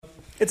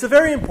It's a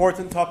very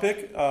important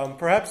topic,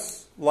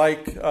 perhaps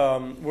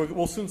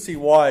we'll soon see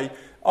why,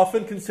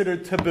 often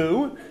considered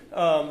taboo.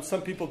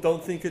 Some people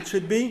don't think it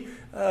should be.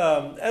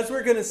 As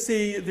we're going to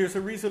see, there's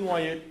a reason why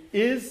it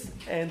is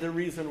and a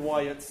reason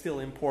why it's still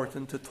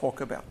important to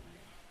talk about.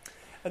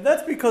 And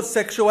that's because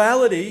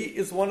sexuality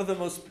is one of the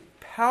most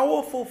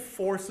powerful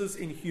forces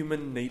in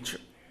human nature.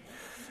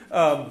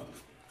 The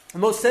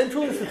most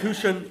central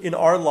institution in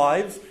our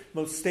lives,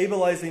 most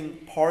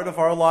stabilizing part of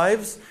our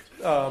lives,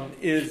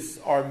 is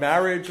our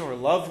marriage or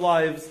love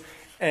lives.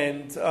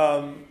 And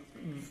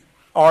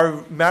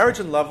our marriage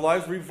and love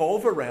lives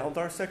revolve around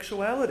our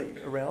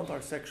sexuality, around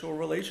our sexual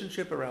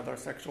relationship, around our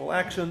sexual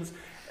actions.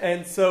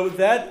 And so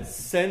that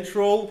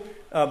central,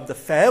 the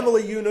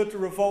family unit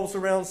revolves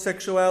around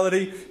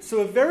sexuality.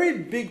 So a very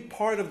big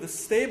part of the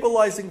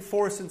stabilizing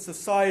force in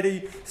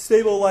society,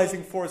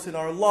 stabilizing force in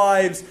our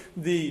lives,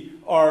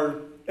 our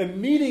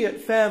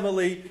immediate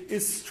family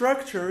is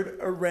structured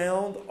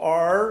around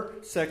our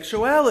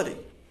sexuality.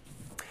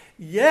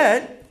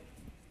 Yet,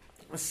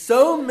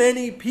 so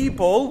many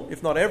people,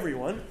 if not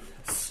everyone,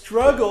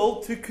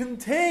 struggle to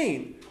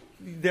contain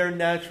their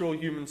natural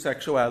human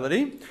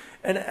sexuality,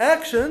 and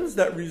actions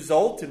that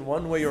result in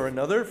one way or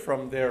another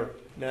from their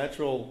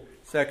natural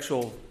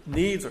sexual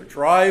needs or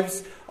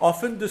drives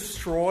often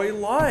destroy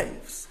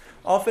lives,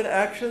 often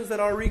actions that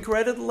are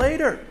regretted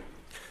later.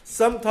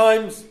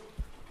 Sometimes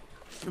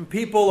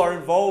people are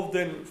involved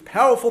in,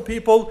 powerful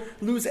people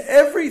lose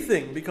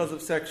everything because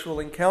of sexual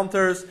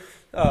encounters.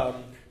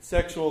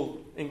 Sexual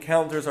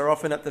encounters are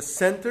often at the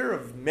center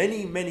of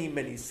many, many,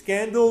 many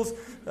scandals,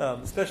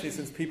 especially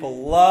since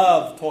people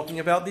love talking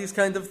about these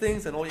kinds of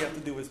things, and all you have to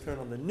do is turn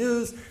on the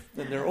news,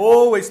 and they're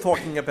always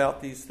talking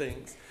about these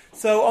things.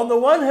 So on the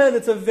one hand,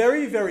 it's a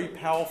very, very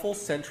powerful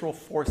central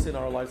force in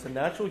our lives, a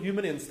natural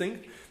human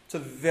instinct. It's a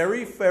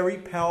very, very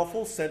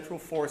powerful central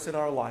force in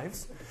our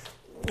lives.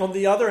 On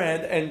the other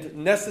hand, and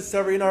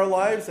necessary in our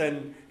lives,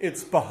 and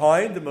it's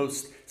behind the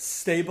most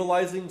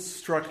stabilizing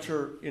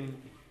structure in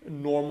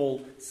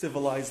normal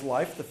civilized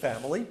life, the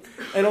family.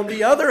 And on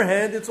the other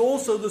hand, it's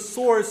also the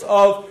source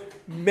of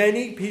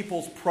many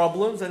people's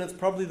problems, and it's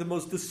probably the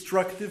most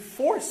destructive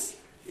force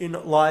in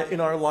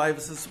our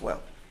lives as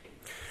well.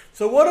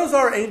 So what does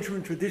our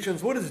ancient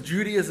traditions, what does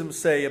Judaism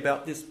say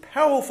about this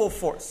powerful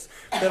force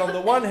that on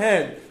the one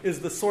hand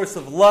is the source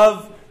of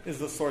love, is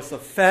the source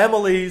of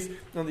families, and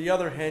on the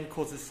other hand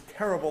causes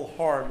terrible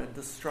harm and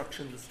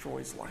destruction,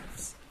 destroys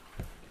lives?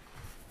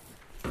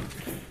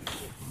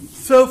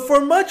 So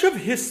for much of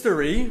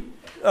history,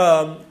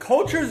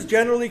 cultures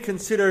generally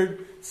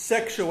considered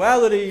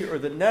sexuality or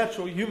the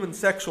natural human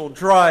sexual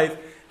drive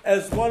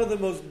as one of the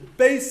most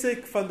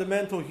basic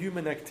fundamental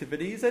human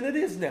activities, and it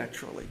is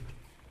naturally.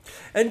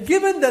 And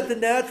given that the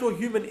natural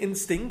human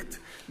instinct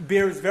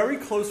bears very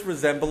close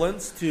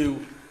resemblance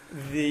to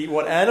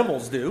what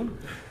animals do,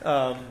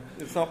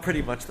 it's not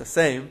pretty much the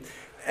same,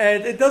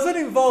 and it doesn't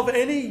involve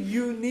any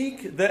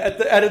unique,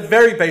 at a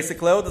very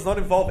basic level, it does not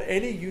involve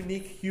any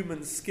unique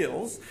human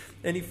skills,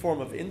 any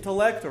form of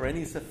intellect or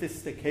any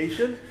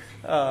sophistication.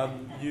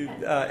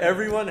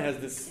 Everyone has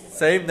this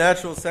same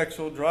natural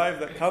sexual drive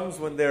that comes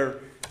when they're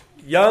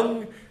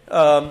young.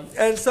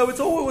 And so it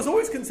was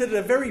always considered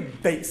a very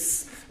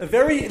base, a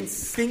very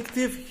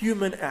instinctive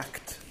human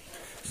act.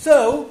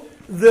 So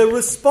the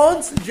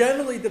response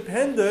generally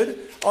depended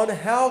on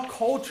how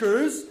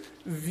cultures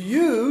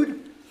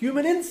viewed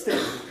human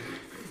instinct.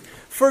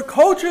 For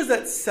cultures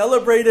that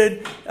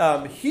celebrated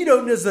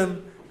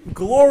hedonism,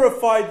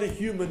 glorified the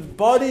human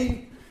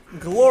body,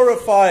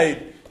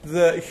 glorified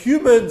the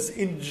humans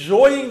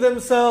enjoying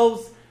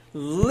themselves,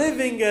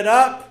 living it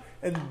up,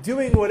 and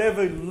doing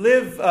whatever,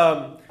 live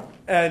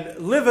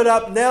it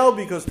up now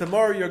because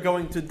tomorrow you're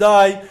going to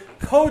die.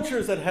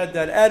 Cultures that had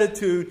that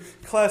attitude,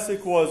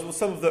 classic was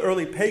some of the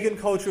early pagan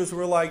cultures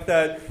were like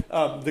that.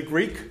 The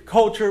Greek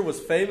culture was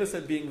famous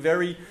at being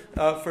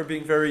for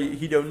being very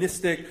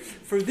hedonistic.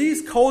 For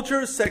these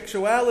cultures,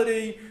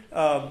 sexuality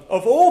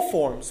of all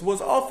forms was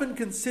often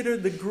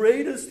considered the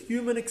greatest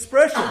human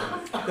expression.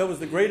 That was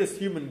the greatest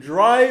human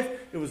drive.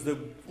 It was the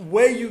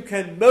way you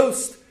can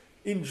most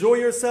enjoy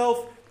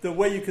yourself, the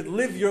way you could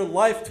live your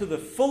life to the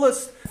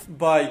fullest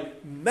by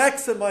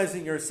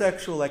maximizing your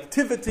sexual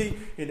activity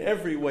in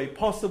every way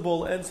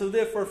possible. And so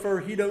therefore, for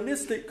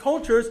hedonistic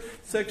cultures,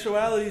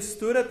 sexuality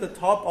stood at the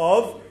top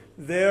of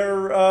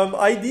their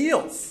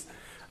ideals.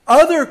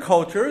 Other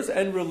cultures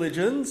and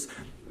religions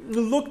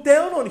looked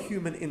down on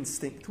human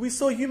instinct. We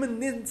saw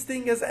human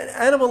instinct as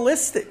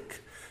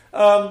animalistic.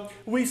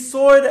 We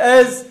saw it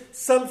as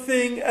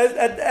something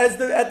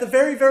at the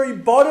very, very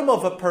bottom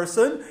of a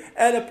person,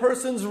 and a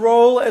person's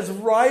role as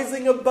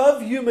rising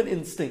above human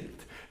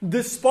instinct.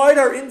 Despite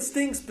our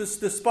instincts,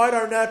 despite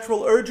our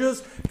natural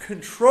urges,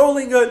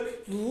 controlling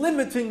it,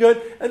 limiting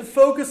it, and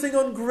focusing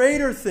on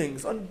greater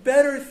things, on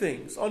better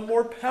things, on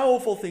more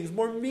powerful things,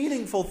 more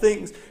meaningful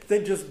things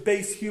than just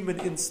base human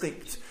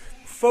instinct.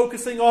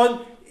 Focusing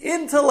on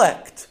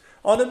intellect,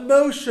 on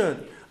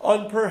emotion,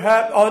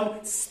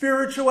 on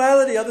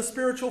spirituality, other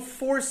spiritual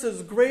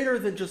forces greater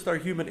than just our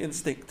human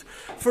instinct.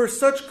 For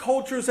such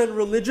cultures and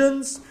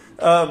religions,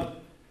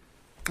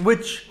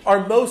 which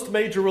are most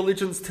major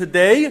religions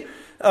today,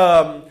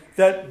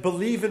 that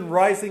believe in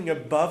rising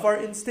above our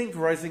instinct,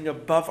 rising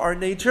above our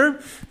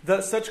nature,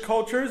 such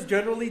cultures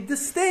generally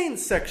disdain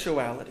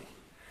sexuality.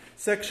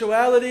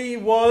 Sexuality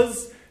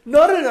was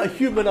not a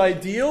human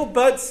ideal,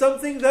 but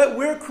something that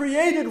we're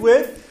created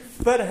with,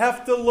 but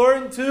have to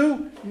learn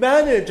to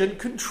manage and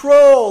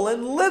control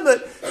and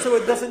limit so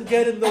it doesn't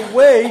get in the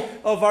way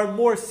of our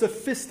more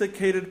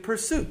sophisticated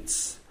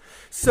pursuits.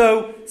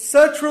 So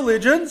such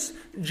religions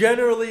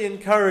generally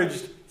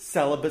encouraged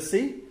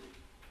celibacy,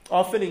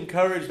 often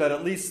encouraged that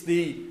at least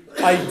the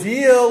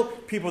ideal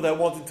people that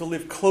wanted to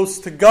live close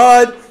to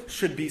God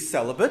should be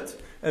celibate.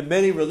 And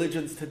many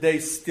religions today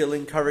still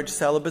encourage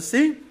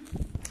celibacy.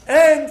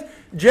 And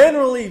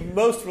generally,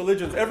 most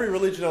religions, every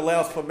religion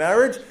allows for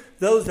marriage.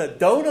 Those that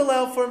don't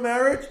allow for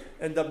marriage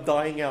end up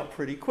dying out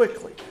pretty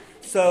quickly.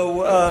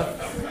 So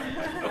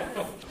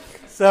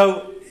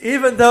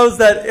even those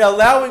that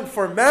allowing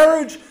for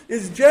marriage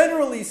is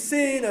generally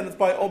seen, and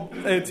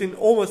it's in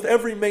almost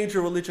every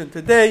major religion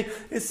today,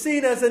 is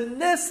seen as a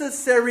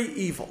necessary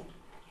evil.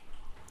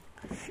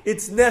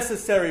 It's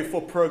necessary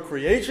for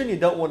procreation. You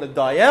don't want to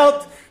die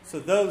out. So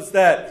those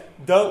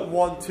that don't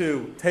want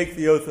to take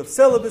the oath of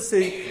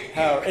celibacy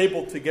are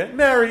able to get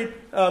married.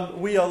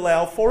 We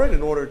allow for it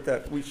in order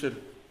that we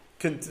should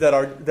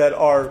that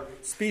our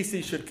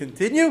species should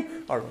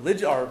continue,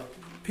 our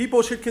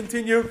people should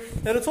continue,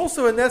 and it's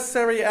also a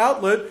necessary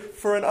outlet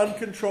for an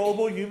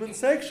uncontrollable human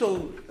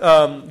sexual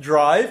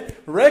drive,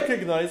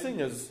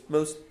 recognizing as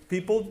most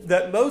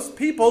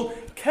people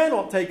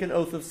cannot take an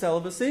oath of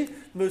celibacy.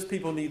 Most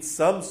people need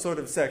some sort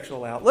of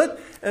sexual outlet,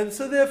 and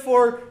so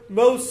therefore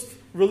most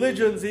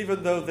religions,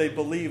 even though they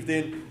believed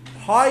in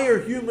higher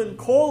human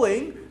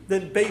calling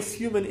than base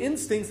human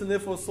instincts, and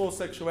therefore saw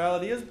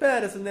sexuality as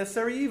bad, as a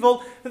necessary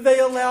evil, they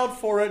allowed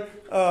for it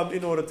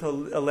in order to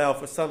allow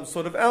for some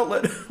sort of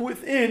outlet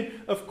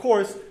within, of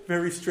course,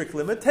 very strict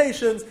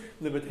limitations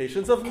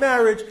of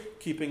marriage,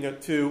 keeping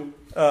it to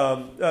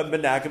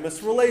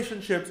monogamous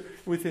relationships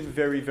within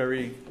very,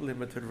 very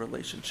limited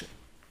relationship.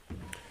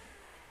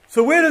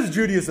 So where does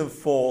Judaism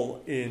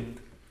fall in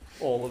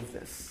all of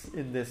this,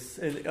 in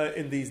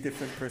these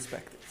different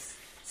perspectives?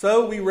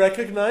 So we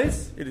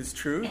recognize, it is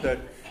true, that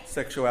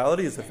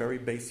sexuality is a very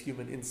base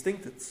human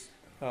instinct. It's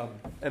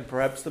and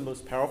perhaps the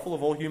most powerful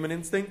of all human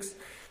instincts.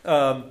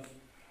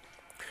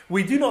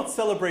 We do not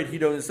celebrate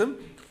hedonism.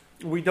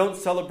 We don't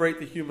celebrate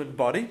the human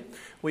body.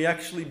 We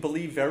actually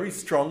believe very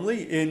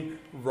strongly in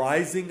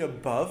rising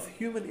above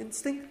human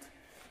instinct.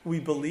 We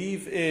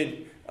believe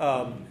in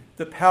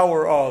the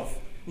power of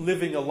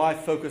living a life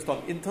focused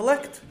on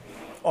intellect,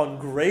 on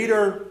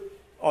greater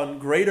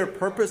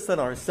purpose than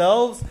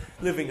ourselves,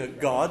 living a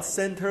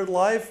God-centered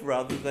life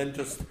rather than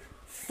just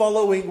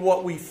following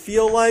what we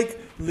feel like,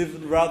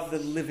 rather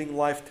than living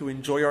life to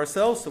enjoy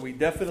ourselves. So we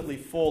definitely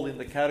fall in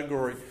the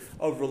category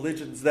of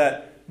religions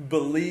that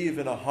believe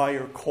in a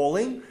higher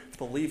calling,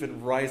 believe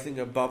in rising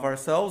above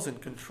ourselves and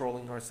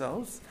controlling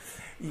ourselves.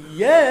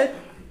 Yet,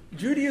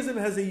 Judaism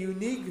has a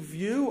unique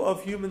view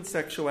of human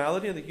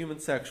sexuality and the human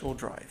sexual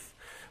drive.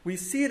 We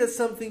see it as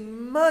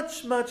something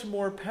much, much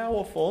more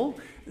powerful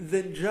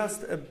than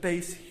just a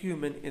base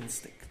human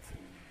instinct.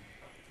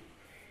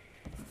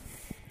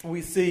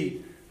 We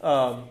see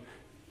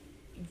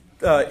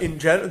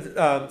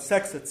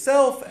sex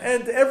itself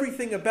and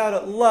everything about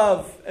it,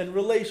 love and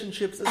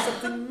relationships, as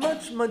something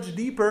much, much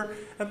deeper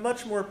and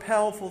much more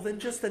powerful than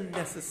just a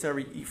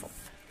necessary evil.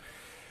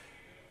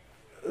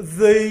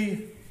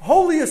 The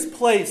holiest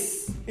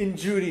place in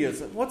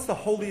Judaism. What's the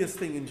holiest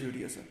thing in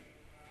Judaism?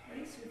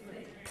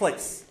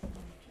 Place.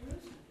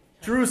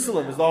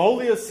 Jerusalem is the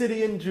holiest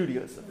city in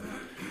Judaism.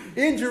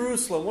 In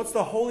Jerusalem, what's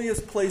the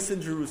holiest place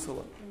in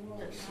Jerusalem?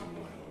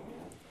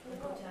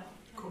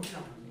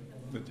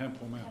 The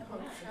Temple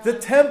Mount. The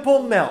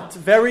Temple Mount.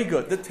 Very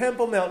good. The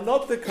Temple Mount,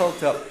 not the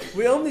Kotel.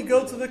 We only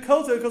go to the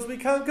Kotel because we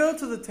can't go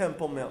to the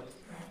Temple Mount.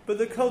 But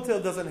the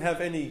Kotel doesn't have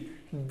any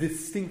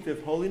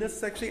distinctive holiness.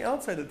 It's actually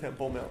outside the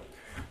Temple Mount.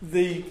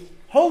 The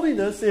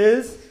holiness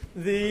is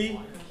the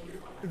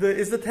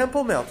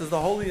Temple Mount, is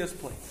the holiest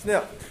place.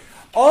 Now,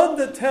 on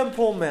the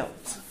Temple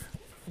Mount,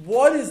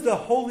 what is the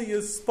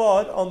holiest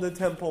spot on the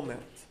Temple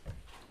Mount?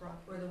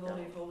 Where the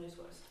Holy of Holies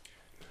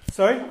was.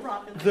 Sorry?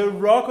 The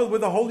rock where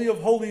the Holy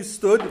of Holies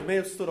stood. It may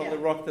have stood on the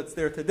rock that's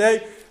there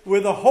today.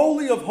 Where the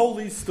Holy of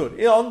Holies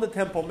stood. On the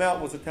Temple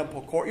Mount was a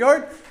temple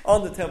courtyard.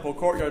 On the temple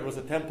courtyard was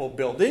a temple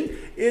building.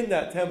 In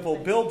that temple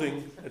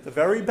building, at the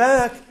very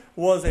back,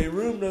 was a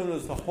room known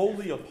as the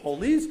Holy of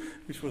Holies,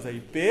 which was a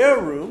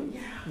bare room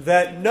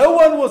that no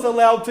one was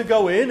allowed to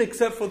go in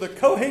except for the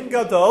Kohen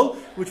Gadol,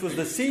 which was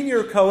the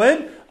senior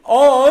Kohen,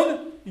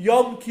 on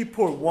Yom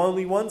Kippur.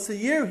 Only once a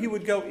year he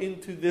would go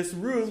into this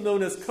room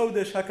known as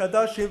Kodesh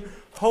HaKadashim,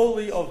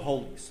 Holy of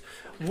Holies.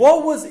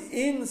 What was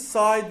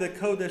inside the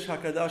Kodesh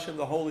HaKadashim,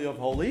 the Holy of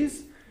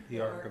Holies? The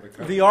Ark of the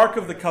Covenant. The Ark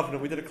of the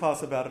Covenant. We did a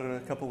class about it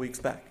a couple of weeks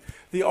back.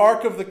 The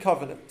Ark of the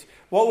Covenant.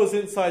 What was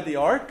inside the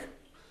Ark?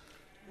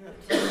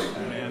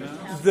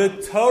 Manna. The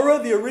Torah,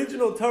 the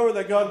original Torah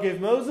that God gave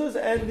Moses,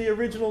 and the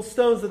original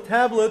stones, the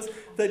tablets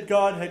that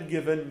God had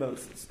given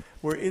Moses,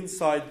 were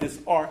inside this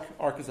Ark.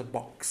 Ark is a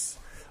box.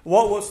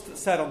 What was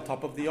sat on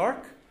top of the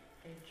Ark?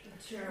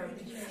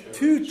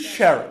 Two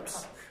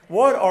cherubs.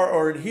 What are,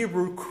 or in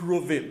Hebrew,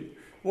 kruvim.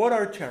 What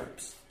are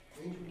cherubs?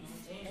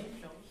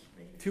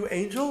 Two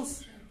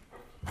angels?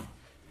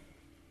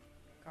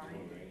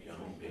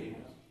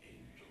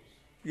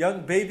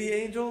 Young baby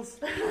angels?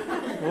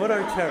 What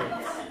are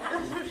cherubs?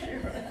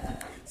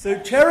 So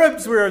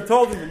cherubs, we are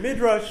told in the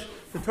Midrash,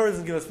 the Torah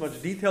doesn't give us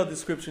much detailed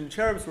description.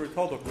 Cherubs, we're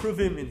told, are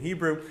kruvim in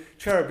Hebrew.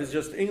 Cherub is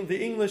just,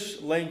 the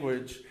English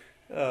language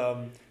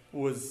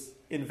was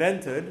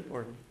invented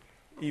or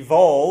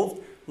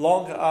evolved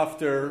long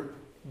after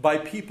by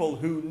people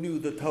who knew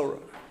the Torah.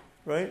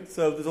 Right?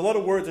 So there's a lot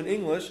of words in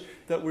English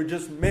that were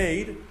just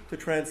made to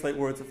translate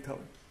words of Torah.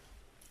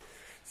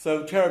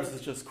 So cherubs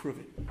is just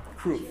kruvim,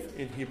 kruv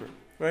in Hebrew.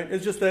 Right?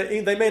 It's just that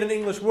they made an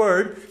English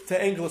word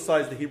to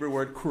anglicize the Hebrew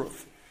word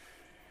kruv.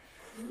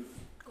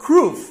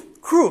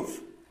 Kruv.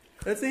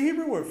 That's the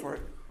Hebrew word for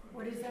it.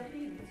 What does that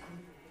mean?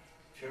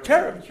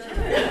 Cherub.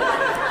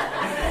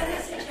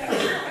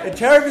 A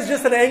cherub is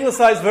just an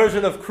anglicized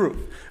version of kruv.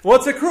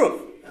 What's a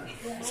kruv?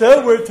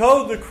 So we're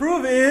told the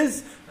kruv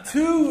is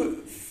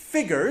two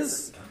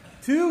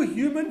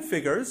human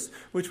figures,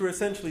 which were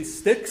essentially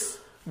sticks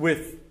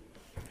with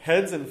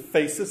heads and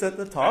faces at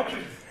the top,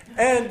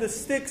 and the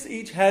sticks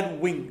each had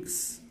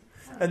wings.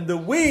 And the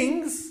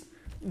wings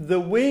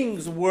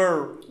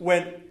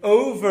went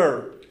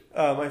over.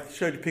 I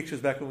showed you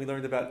pictures back when we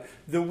learned about it.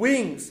 The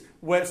wings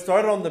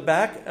started on the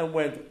back and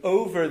went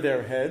over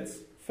their heads,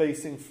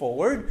 facing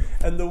forward.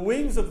 And the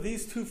wings of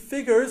these two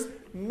figures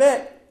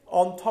met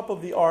on top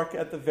of the ark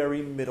at the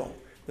very middle.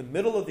 The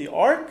middle of the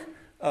ark,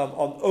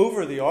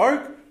 over the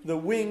ark, the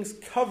wings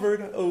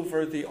covered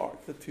over the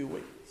ark, the two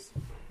wings.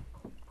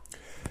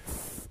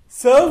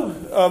 So,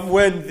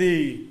 when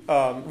the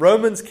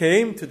Romans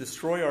came to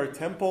destroy our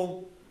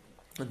temple,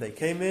 and they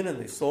came in and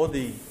they saw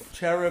the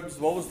cherubs,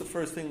 what was the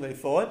first thing they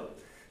thought?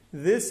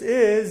 This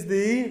is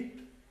the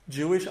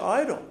Jewish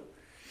idol.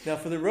 Now,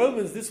 for the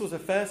Romans, this was a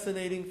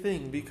fascinating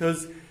thing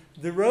because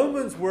the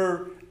Romans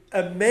were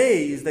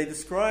amazed. They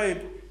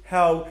described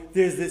how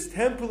there's this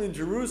temple in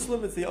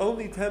Jerusalem. It's the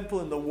only temple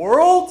in the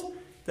world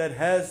that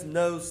has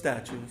no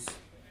statues.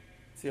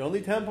 It's the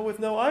only temple with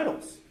no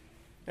idols.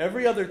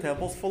 Every other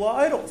temple's full of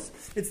idols.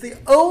 It's the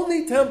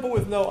only temple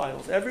with no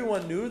idols.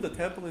 Everyone knew the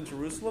temple in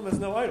Jerusalem has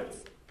no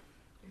idols.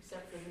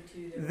 Except for the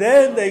two.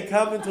 Then they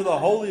come into the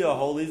Holy of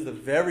Holies, the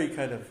very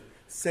kind of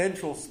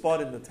central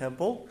spot in the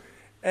temple.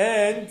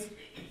 And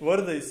what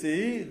do they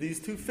see? These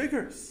two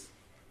figures.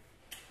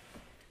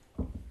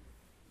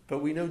 But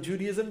we know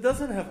Judaism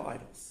doesn't have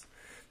idols.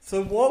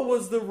 So what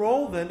was the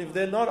role then? If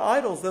they're not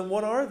idols, then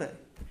what are they?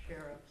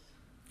 Cherubs.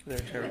 They're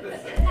cherubs.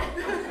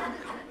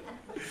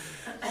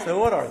 So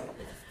what are they?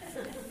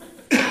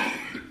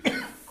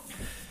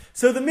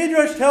 So the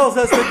Midrash tells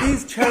us that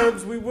these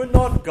cherubs, we were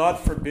not, God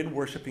forbid,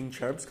 worshipping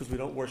cherubs, because we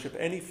don't worship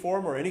any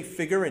form or any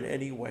figure in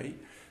any way.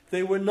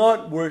 We're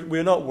not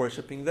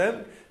worshipping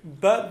them,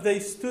 but they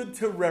stood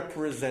to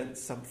represent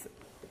something.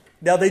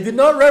 Now, they did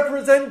not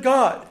represent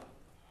God,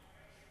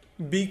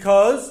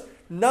 because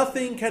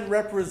nothing can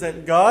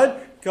represent God.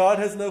 God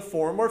has no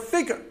form or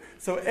figure.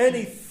 So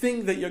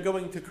anything that you're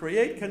going to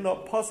create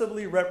cannot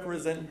possibly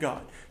represent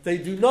God. They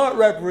do not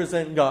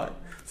represent God.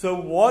 So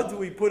what do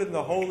we put in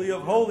the Holy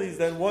of Holies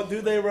then? What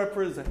do they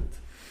represent?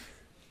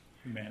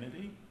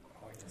 Humanity?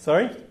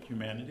 Sorry?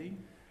 Humanity?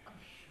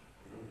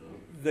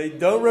 They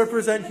don't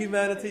represent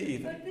humanity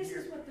either. But this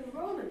is what the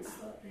Romans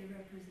thought they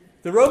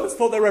represented. The Romans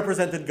thought they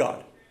represented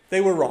God.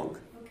 They were wrong.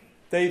 Okay.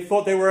 They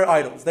thought they were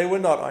idols. They were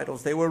not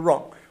idols. They were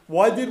wrong.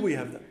 Why did we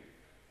have them?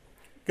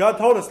 God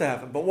told us to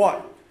have them, but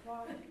why?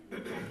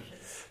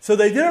 So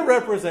they didn't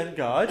represent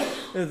God.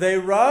 They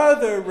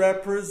rather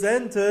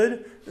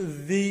represented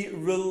the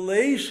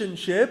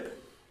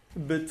relationship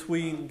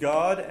between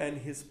God and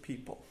his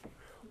people,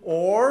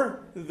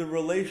 or the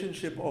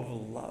relationship of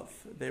love.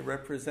 They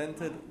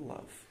represented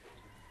love.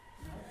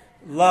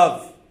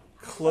 Love,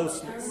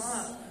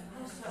 closeness.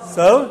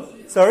 So,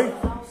 sorry?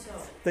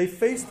 They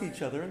faced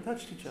each other and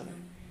touched each other.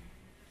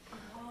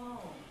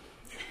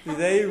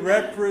 They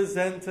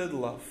represented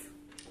love.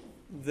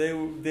 They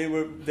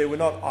were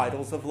not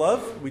idols of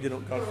love. We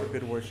didn't, God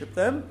forbid, worship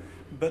them.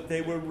 But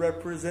they were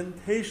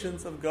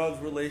representations of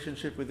God's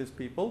relationship with his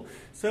people.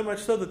 So much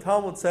so the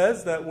Talmud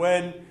says that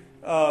when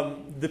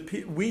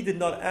we did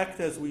not act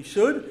as we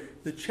should,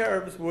 the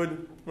cherubs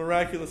would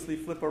miraculously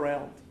flip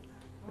around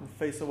and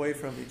face away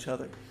from each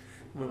other.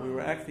 When we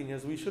were acting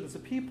as we should as a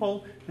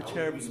people, the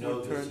cherubs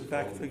would turn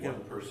back together.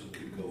 One person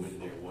could go in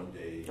there one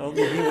day.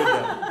 Only he would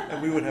know,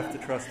 and we would have to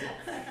trust him.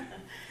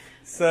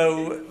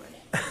 So,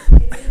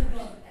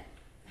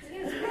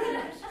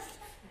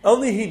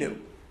 only he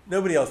knew.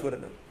 Nobody else would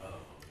have known.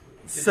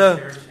 Did So, the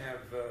cherubs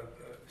have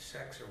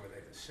sex, or were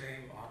they the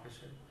same,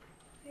 opposite?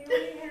 They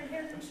only had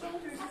heads and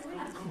shoulders and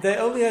wings. They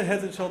only had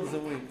heads and shoulders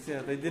and wings.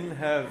 Yeah, they didn't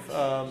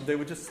have. They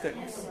were just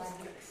sticks.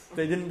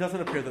 They didn't.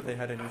 Doesn't appear that they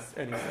had any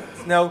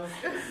sex. Now,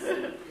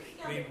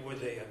 Were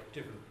they a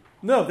different?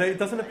 no, it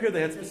doesn't appear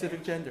they had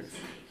specific genders.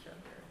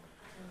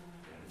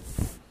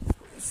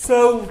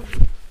 So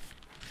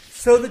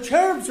the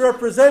cherubs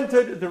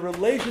represented the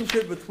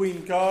relationship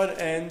between God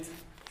and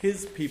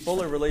His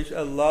people,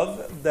 a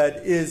love that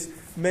is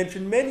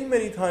mentioned many,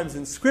 many times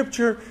in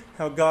Scripture,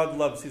 how God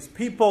loves His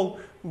people.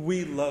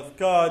 We love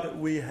God.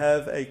 We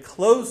have a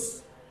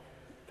close,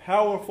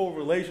 powerful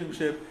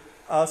relationship,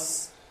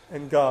 us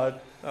and God,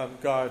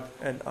 God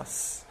and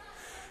us.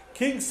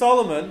 King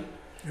Solomon,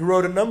 who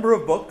wrote a number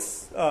of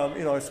books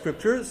in our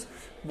Scriptures,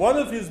 one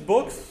of his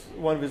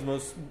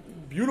most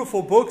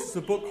beautiful books, is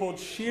a book called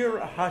Shir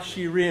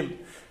HaShirim,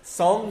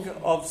 Song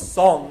of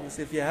Songs.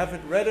 If you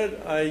haven't read it,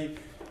 I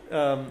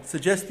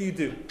suggest you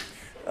do.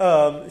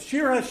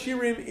 Shir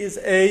HaShirim is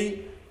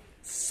a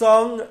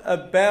song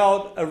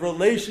about a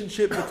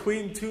relationship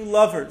between two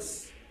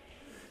lovers.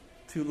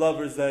 Two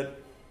lovers that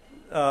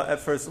at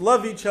first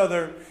love each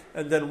other,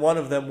 and then one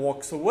of them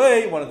walks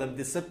away, one of them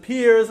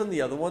disappears, and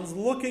the other one's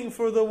looking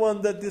for the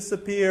one that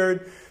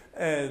disappeared,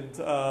 and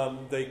then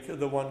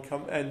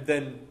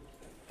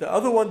the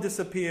other one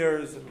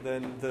disappears, and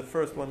then the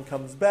first one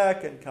comes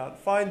back and can't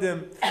find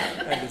him,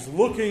 and is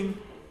looking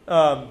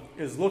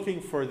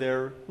for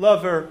their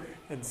lover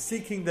and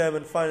seeking them,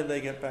 and finally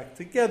they get back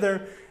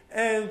together.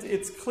 And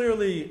it's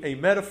clearly a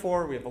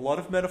metaphor. We have a lot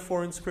of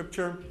metaphor in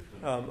Scripture,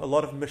 a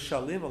lot of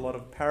mishalim, a lot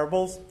of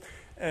parables.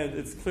 And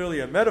it's clearly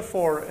a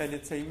metaphor, and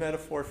it's a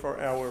metaphor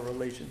for our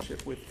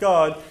relationship with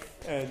God.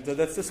 And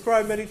that's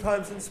described many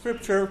times in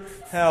Scripture,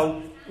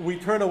 how we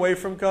turn away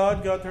from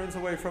God, God turns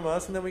away from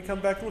us, and then we come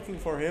back looking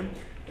for Him,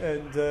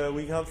 and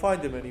we can't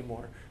find Him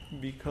anymore,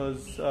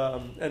 because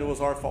and it was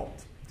our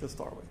fault to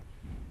start with.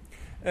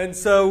 And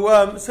so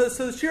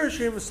the Shir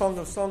HaShirim is Song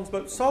of Songs,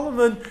 but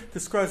Solomon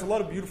describes a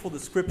lot of beautiful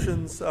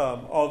descriptions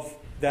of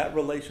that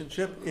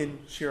relationship in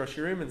Shir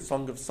HaShirim and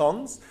Song of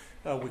Songs.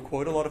 We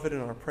quote a lot of it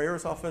in our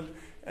prayers often.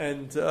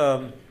 And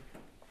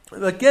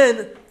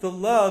again, the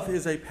love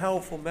is a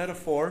powerful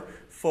metaphor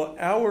for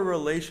our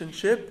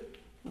relationship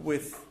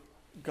with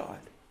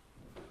God.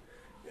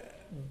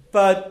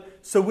 But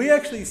so we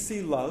actually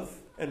see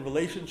love and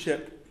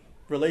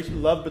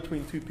love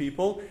between two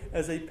people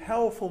as a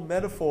powerful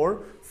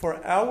metaphor for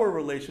our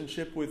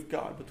relationship with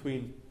God,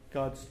 between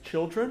God's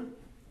children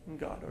and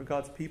God, or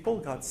God's people,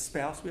 God's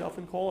spouse. We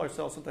often call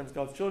ourselves sometimes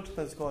God's children,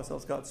 sometimes we call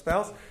ourselves God's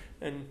spouse,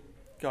 and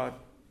God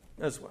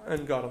as well,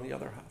 and God on the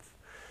other half.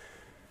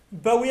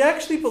 But we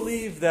actually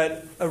believe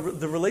that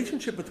the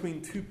relationship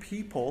between two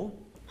people,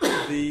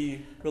 the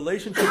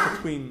relationship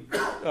between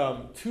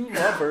two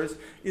lovers,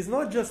 is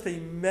not just a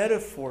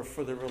metaphor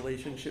for the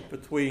relationship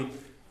between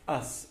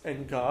us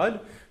and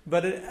God,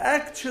 but it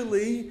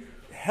actually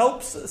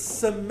helps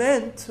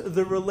cement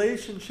the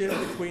relationship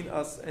between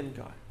us and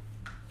God.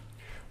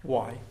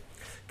 Why?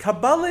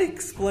 Kabbalah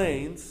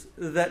explains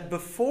that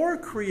before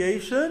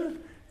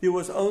creation, there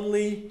was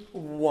only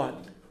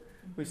one.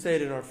 We say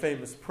it in our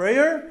famous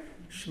prayer,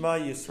 Shema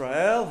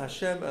Yisrael,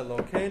 Hashem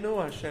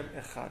Elokeinu, Hashem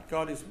Echad.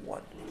 God is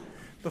one.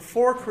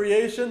 Before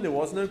creation, there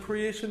was no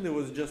creation, there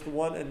was just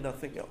one and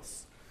nothing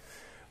else.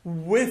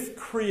 With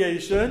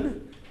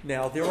creation,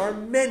 now there are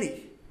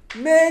many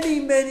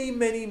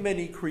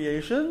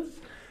creations,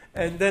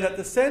 and then at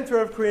the center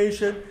of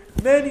creation,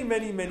 many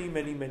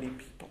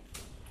people.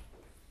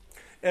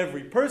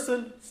 Every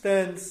person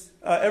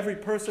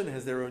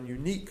has their own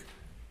unique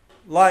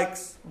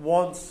likes,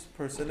 wants,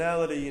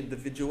 personality,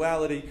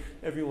 individuality.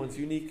 Everyone's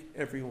unique,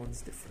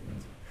 everyone's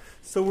different.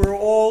 So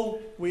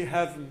we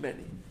have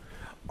many.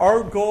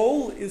 Our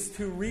goal is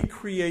to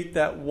recreate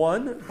that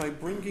one by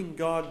bringing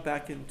God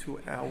back into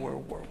our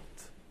world.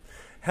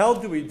 How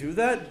do we do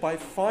that? By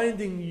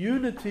finding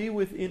unity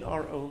within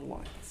our own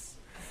lives.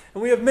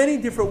 And we have many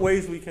different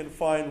ways we can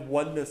find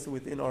oneness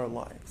within our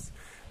lives.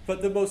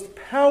 But the most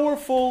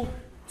powerful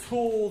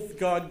tool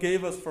God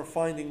gave us for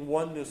finding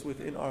oneness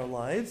within our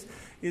lives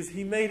is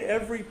He made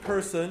every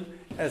person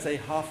as a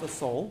half a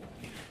soul,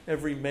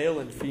 every male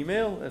and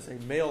female, as a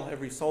male,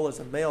 every soul as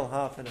a male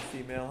half and a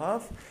female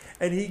half.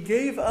 And He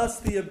gave us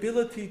the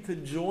ability to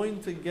join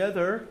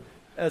together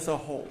as a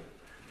whole.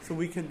 So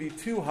we can be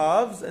two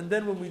halves, and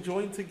then when we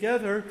join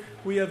together,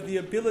 we have the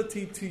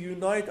ability to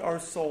unite our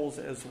souls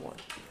as one.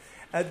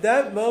 At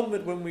that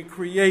moment, when we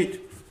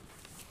create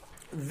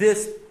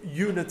this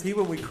unity,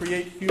 when we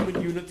create human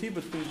unity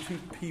between two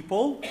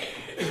people,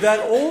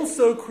 that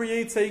also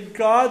creates a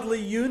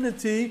godly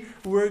unity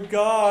where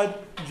God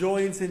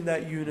joins in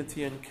that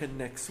unity and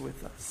connects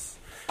with us.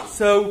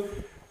 So,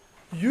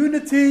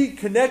 unity,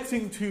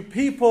 connecting two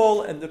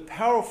people, and the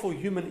powerful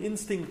human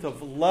instinct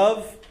of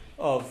love,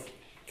 of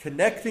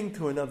connecting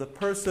to another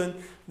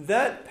person,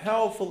 that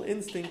powerful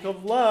instinct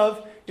of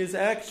love is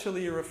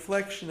actually a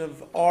reflection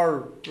of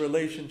our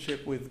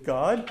relationship with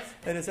God,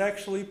 and is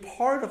actually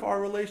part of our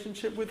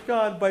relationship with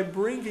God by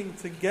bringing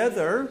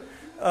together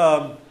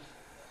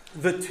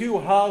the two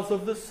halves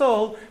of the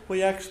soul,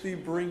 we actually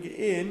bring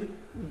in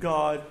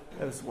God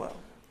as well.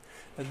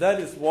 And that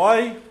is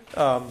why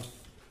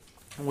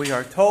we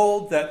are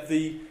told that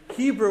the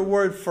Hebrew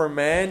word for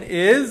man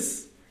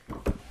is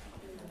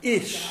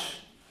ish.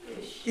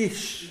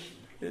 Ish.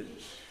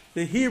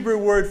 The Hebrew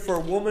word for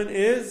woman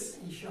is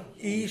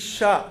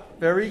isha.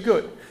 Very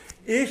good.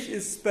 Ish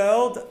is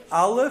spelled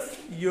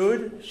Aleph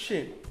Yud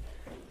Shin.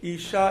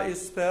 Isha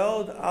is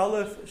spelled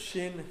Aleph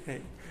Shin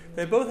Hey.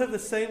 They both have the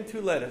same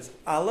two letters,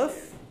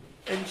 Aleph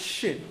and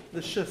Shin,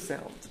 the sh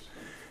sound.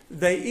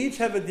 They each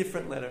have a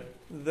different letter.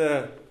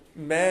 The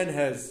man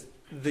has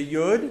the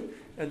Yud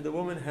and the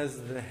woman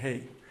has the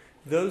Hey.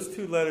 Those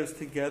two letters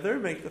together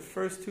make the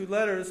first two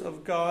letters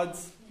of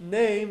God's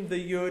name,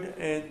 the Yud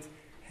and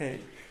Hey.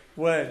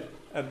 When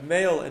a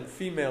male and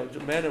female,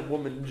 man and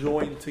woman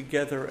join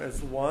together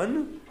as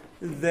one,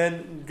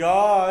 then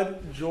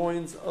God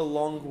joins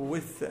along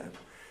with them.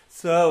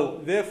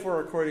 So, therefore,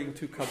 according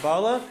to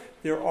Kabbalah,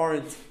 there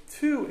aren't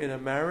two in a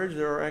marriage,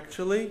 there are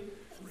actually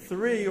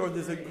three, or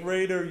there's a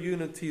greater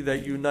unity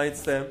that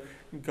unites them,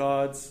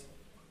 God's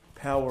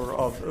power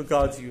of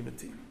God's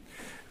unity.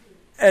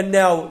 And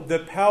now, the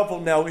powerful,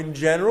 now in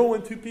general,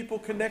 when two people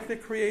connect,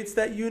 it creates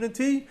that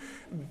unity,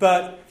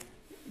 but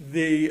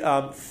the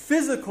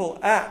physical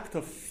act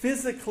of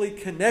physically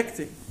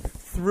connecting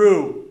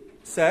through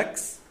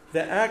sex,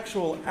 the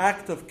actual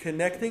act of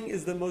connecting,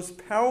 is the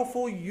most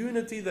powerful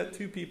unity that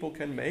two people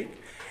can make.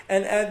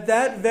 And at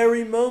that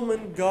very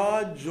moment,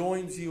 God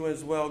joins you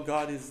as well.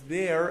 God is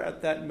there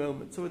at that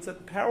moment. So it's a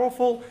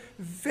powerful,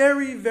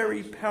 very,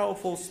 very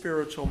powerful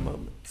spiritual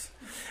moment.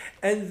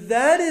 And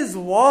that is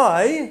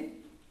why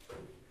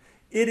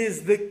it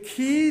is the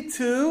key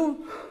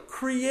to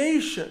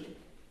creation.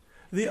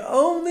 The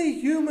only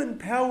human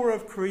power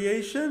of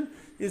creation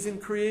is in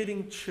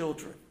creating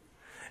children.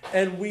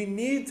 And we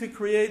need to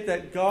create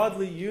that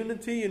godly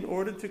unity in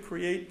order to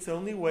create, it's the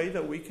only way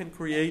that we can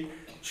create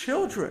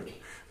children.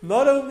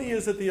 Not only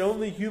is it the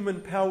only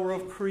human power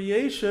of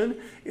creation,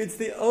 it's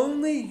the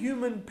only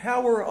human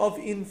power of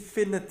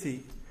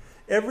infinity.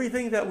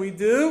 Everything that we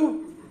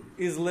do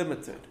is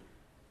limited.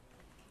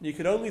 You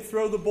can only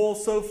throw the ball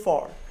so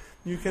far.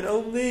 You can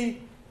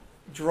only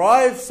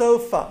drive so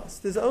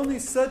fast. There's only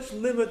such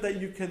limit that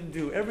you can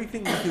do.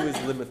 Everything we do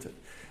is limited.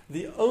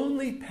 The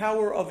only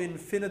power of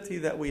infinity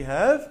that we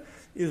have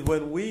is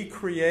when we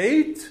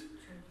create,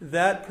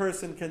 that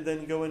person can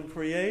then go and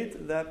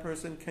create, that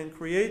person can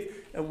create,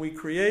 and we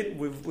create.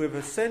 We've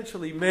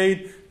essentially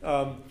made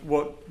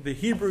what the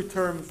Hebrew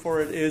term for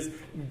it is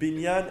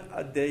binyan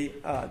adei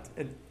ad,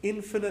 an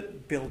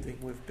infinite building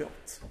we've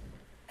built.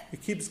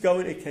 It keeps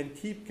going, it can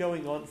keep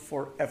going on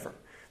forever.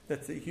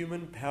 That's the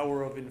human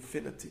power of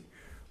infinity.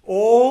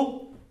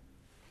 All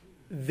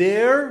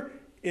there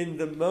in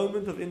the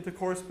moment of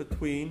intercourse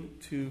between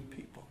two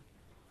people.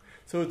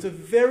 So it's a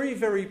very,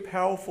 very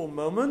powerful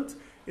moment.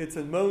 It's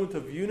a moment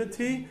of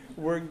unity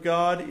where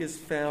God is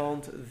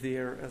found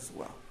there as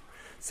well.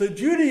 So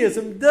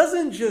Judaism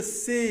doesn't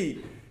just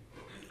see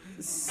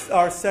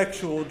our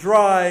sexual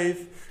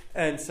drive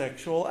and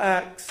sexual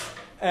acts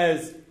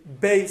as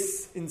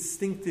base,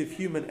 instinctive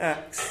human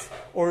acts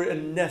or a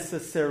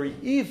necessary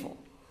evil.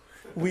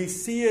 We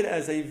see it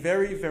as a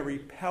very, very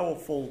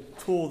powerful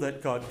tool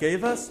that God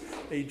gave us,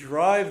 a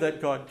drive that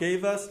God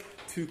gave us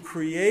to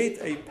create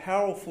a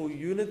powerful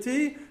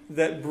unity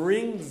that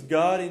brings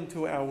God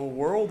into our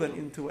world and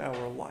into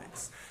our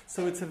lives.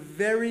 So it's a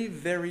very,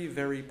 very,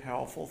 very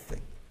powerful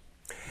thing.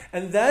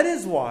 And that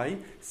is why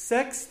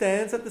sex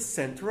stands at the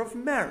center of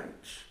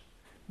marriage.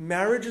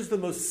 Marriage is the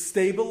most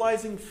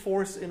stabilizing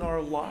force in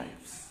our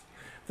lives.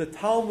 The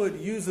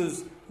Talmud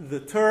uses the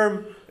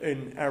term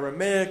in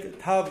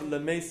Aramaic, tav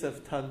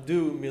lemesef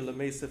tandu mi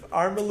lemesef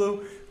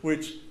armelu,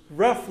 which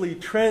roughly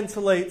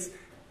translates,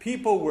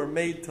 people were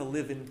made to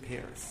live in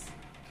pairs.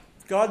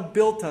 God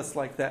built us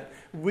like that.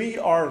 We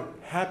are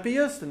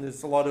happiest, and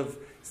there's a lot of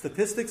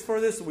statistics for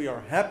this, we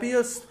are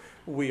happiest,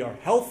 we are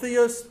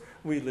healthiest,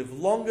 we live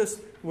longest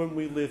when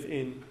we live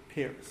in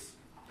pairs.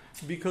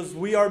 Because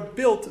we are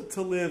built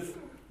to live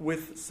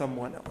with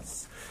someone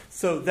else.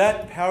 So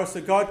that power,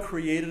 so God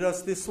created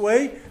us this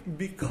way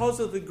because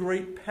of the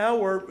great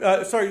power,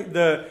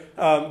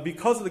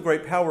 because of the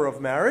great power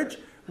of marriage.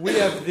 We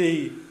have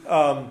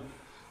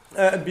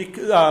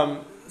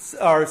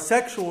our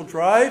sexual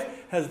drive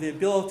has the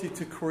ability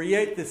to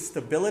create this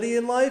stability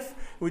in life,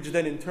 which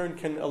then in turn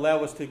can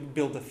allow us to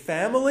build a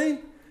family,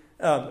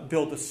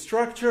 build a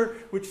structure,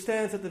 which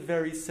stands at the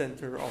very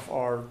center of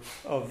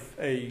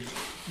the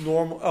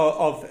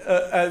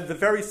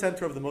very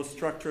center of the most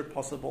structured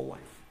possible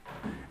life,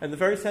 and the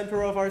very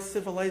center of our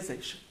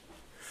civilization.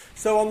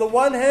 So on the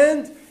one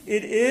hand,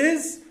 it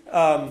is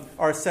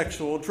our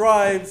sexual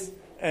drives,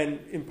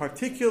 and in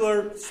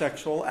particular,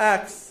 sexual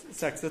acts,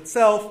 sex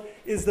itself,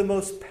 is the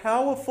most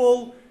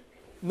powerful,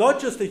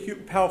 not just a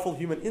powerful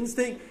human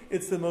instinct,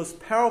 it's the most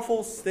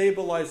powerful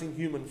stabilizing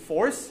human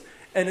force,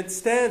 and it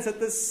stands at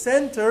the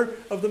center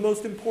of the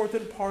most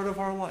important part of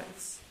our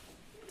lives.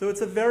 So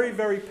it's a very,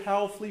 very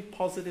powerfully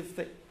positive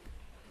thing.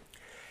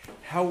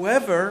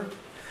 However,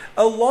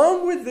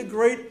 Along with the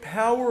great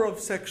power of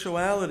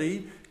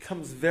sexuality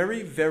comes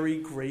very, very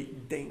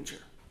great danger.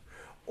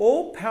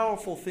 All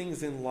powerful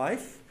things in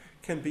life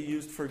can be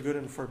used for good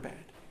and for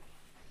bad.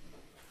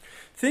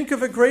 Think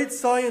of a great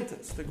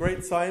scientist. A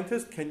great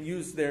scientist can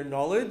use their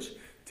knowledge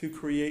to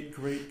create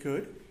great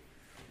good,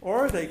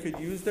 or they could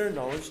use their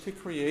knowledge to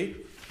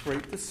create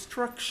great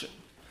destruction.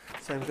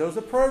 Same goes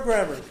a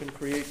programmer can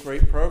create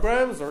great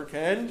programs or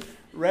can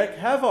wreak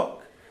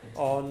havoc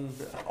on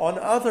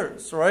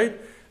others, right?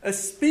 A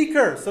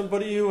speaker,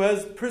 somebody who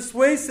has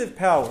persuasive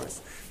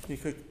powers. You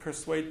could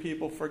persuade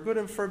people for good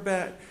and for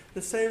bad.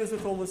 The same as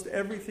with almost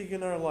everything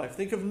in our life.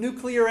 Think of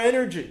nuclear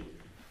energy.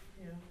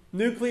 Yeah.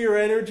 Nuclear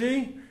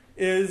energy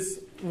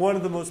is one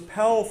of the most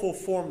powerful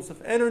forms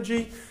of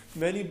energy.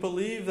 Many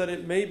believe that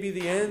it may be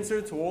the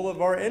answer to all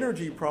of our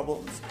energy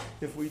problems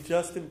if we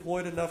just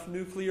employed enough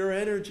nuclear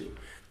energy.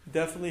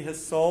 Definitely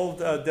has solved,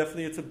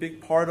 definitely it's a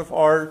big part of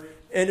our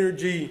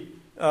energy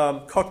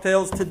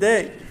cocktails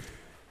today.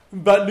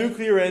 But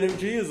nuclear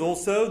energy is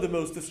also the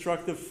most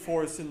destructive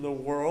force in the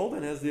world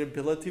and has the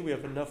ability, we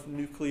have enough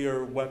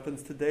nuclear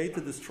weapons today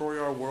to destroy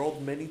our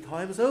world many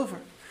times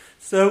over.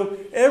 So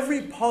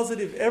every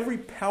positive, every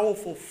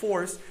powerful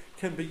force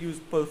can be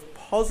used both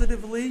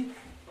positively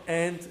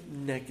and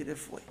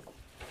negatively.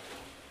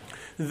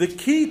 The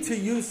key to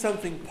use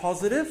something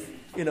positive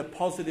in a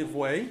positive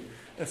way,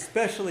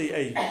 especially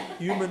a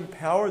human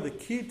power, the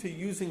key to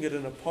using it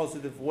in a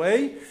positive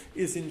way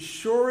is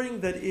ensuring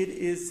that it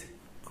is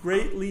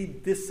greatly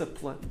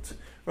disciplined,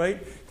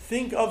 right?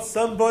 Think of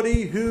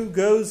somebody who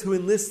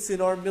enlists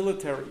in our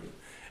military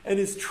and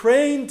is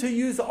trained to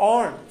use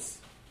arms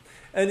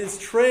and is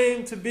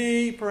trained to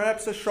be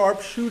perhaps a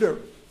sharpshooter.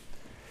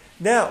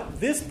 Now,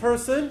 this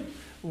person,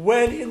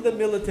 when in the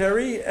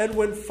military and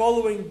when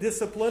following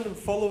discipline and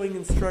following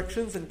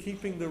instructions and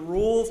keeping the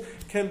rules,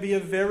 can be a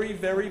very,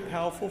 very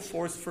powerful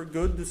force for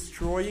good,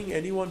 destroying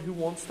anyone who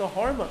wants to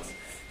harm us,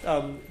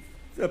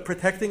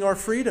 protecting our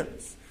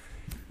freedoms.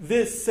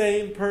 This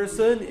same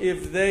person,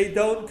 if they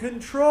don't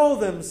control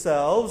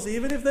themselves,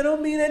 even if they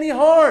don't mean any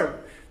harm,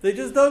 they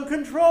just don't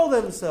control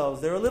themselves,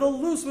 they're a little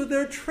loose with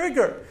their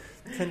trigger,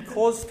 can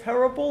cause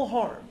terrible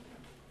harm.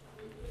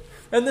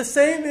 And the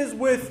same is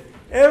with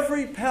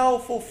every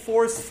powerful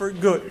force for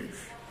good.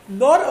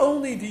 Not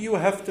only do you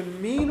have to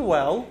mean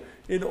well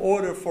in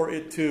order for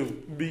it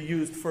to be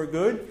used for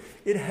good,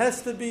 it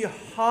has to be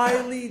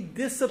highly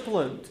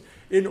disciplined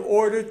in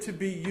order to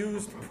be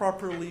used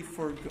properly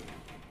for good.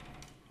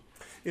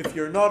 If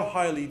you're not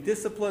highly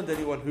disciplined,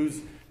 anyone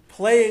who's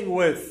playing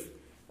with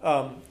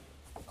fire,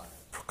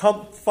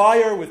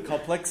 with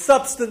complex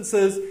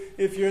substances,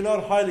 if you're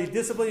not highly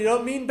disciplined, you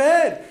don't mean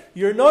bad.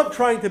 You're not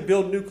trying to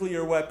build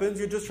nuclear weapons,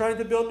 you're just trying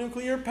to build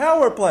nuclear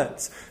power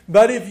plants.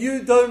 But if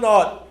you do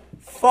not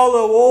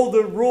follow all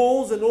the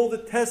rules and all the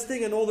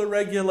testing and all the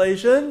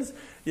regulations,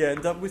 you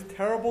end up with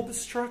terrible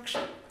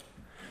destruction.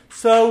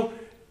 So,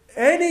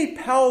 any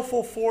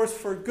powerful force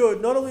for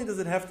good, not only does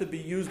it have to be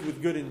used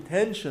with good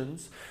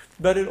intentions,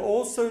 but it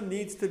also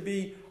needs to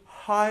be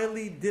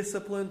highly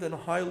disciplined and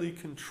highly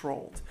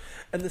controlled.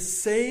 And the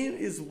same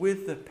is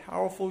with the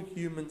powerful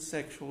human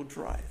sexual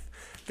drive.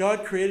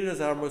 God created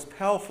as our most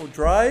powerful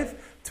drive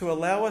to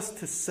allow us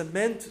to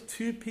cement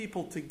two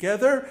people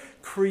together,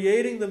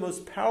 creating the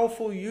most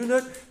powerful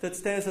unit that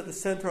stands at the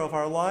center of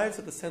our lives,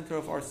 at the center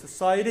of our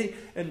society,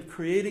 and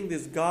creating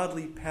this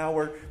godly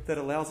power that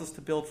allows us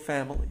to build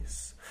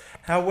families.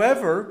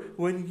 However,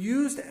 when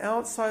used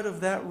outside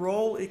of that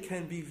role, it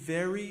can be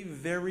very,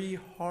 very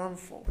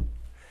harmful.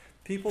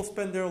 People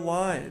spend their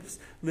lives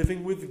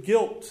living with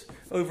guilt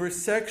over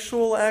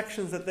sexual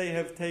actions that they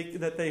had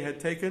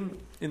taken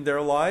in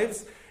their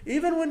lives.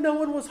 Even when no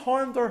one was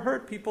harmed or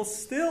hurt, people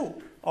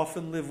still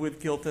often live with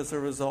guilt as a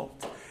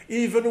result.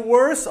 Even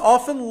worse,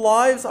 often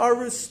lives are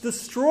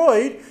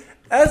destroyed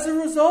as a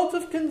result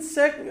of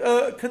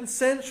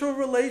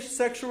consensual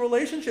sexual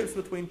relationships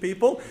between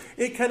people.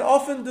 It can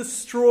often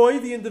destroy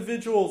the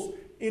individuals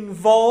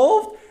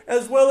involved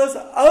as well as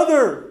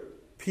other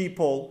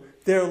people.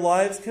 Their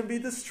lives can be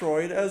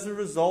destroyed as a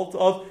result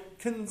of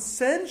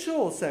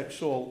consensual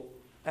sexual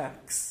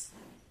acts.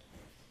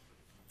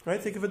 Right?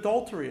 Think of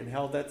adultery and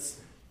how that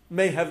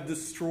may have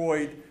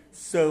destroyed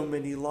so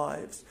many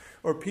lives.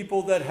 Or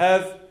people that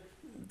have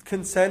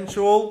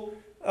consensual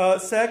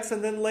sex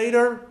and then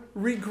later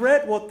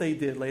regret what they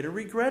did, later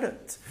regret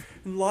it.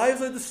 And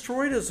lives are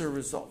destroyed as a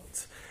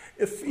result.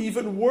 If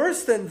even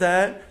worse than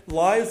that,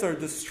 lives are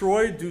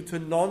destroyed due to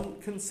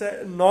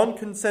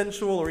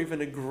non-consensual or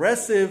even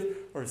aggressive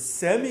or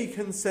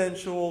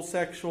semi-consensual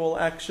sexual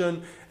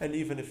action. And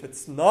even if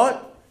it's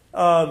not,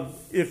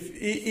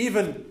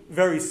 even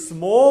very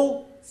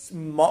small,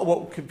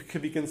 what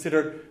could be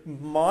considered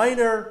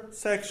minor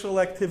sexual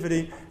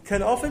activity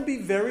can often be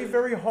very,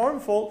 very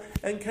harmful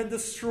and can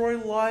destroy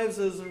lives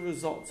as a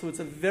result. So it's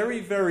a very,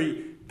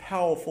 very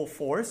powerful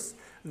force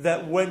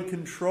that when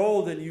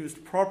controlled and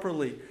used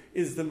properly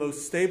is the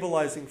most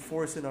stabilizing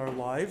force in our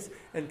lives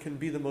and can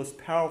be the most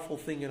powerful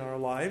thing in our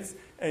lives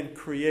and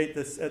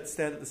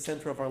stand at the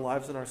center of our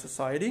lives and our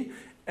society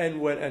and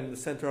the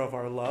center of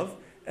our love.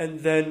 and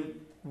then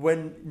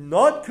when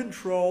not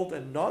controlled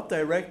and not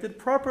directed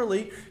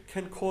properly,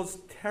 can cause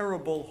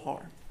terrible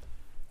harm.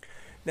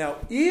 Now,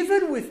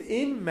 even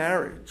within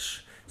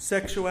marriage,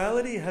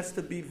 sexuality has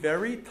to be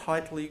very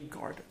tightly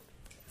guarded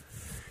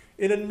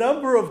in a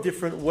number of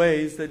different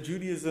ways that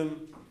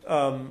Judaism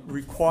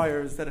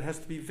requires that it has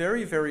to be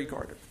very, very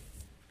guarded.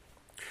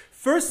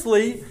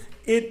 Firstly,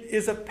 it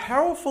is a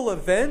powerful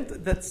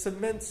event that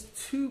cements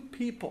two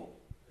people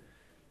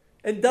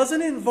and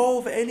doesn't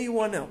involve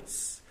anyone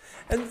else.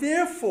 And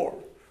therefore,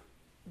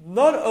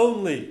 not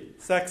only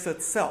sex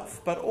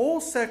itself, but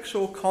all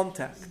sexual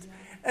contact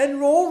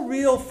and all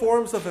real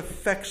forms of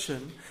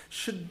affection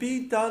should be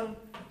done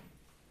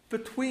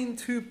between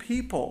two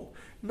people,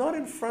 not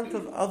in front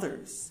of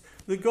others.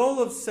 The goal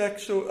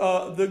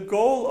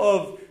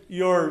of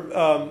your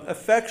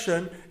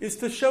affection is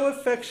to show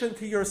affection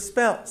to your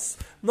spouse,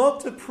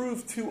 not to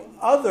prove to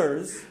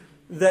others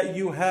that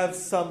you have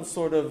some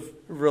sort of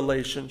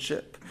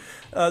relationship.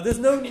 There's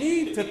no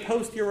need to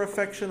post your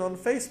affection on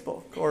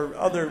Facebook or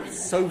other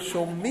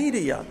social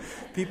media.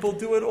 People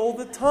do it all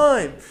the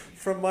time.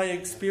 From my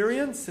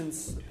experience,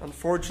 since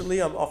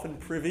unfortunately I'm often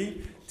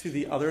privy to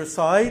the other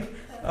side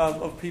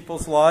of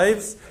people's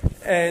lives,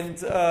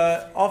 and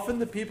often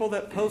the people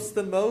that post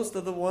the most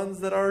are the ones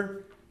that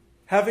are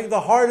having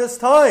the hardest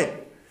time,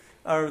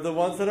 are the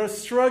ones that are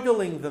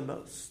struggling the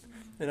most.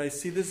 And I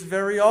see this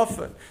very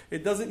often. You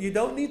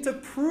don't need to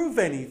prove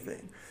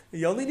anything.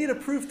 You only need to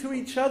prove to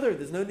each other.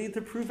 There's no need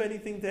to prove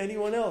anything to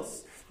anyone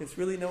else. It's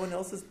really no one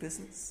else's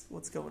business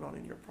what's going on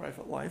in your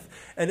private life.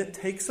 And it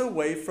takes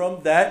away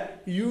from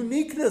that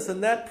uniqueness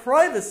and that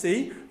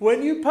privacy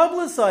when you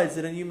publicize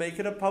it and you make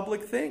it a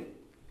public thing.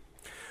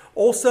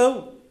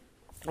 Also,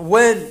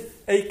 when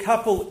a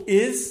couple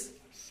is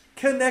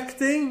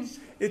connecting,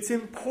 it's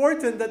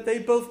important that they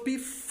both be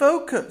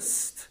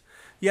focused.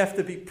 You have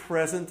to be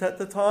present at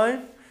the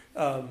time.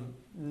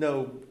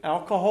 No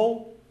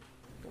alcohol,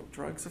 no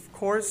drugs, of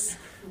course.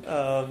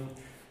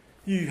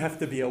 You have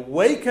to be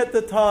awake at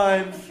the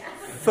time.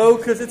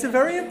 Focus. It's a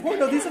very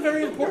important. No, these are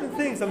very important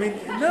things. I mean,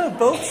 no,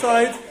 both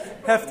sides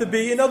have to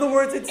be. In other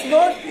words,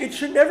 it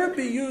should never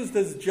be used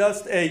as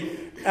just a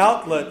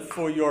outlet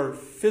for your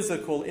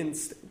physical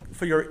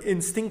for your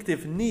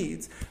instinctive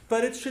needs,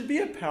 but it should be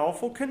a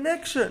powerful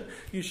connection.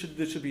 There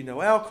should be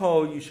no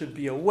alcohol. You should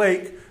be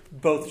awake.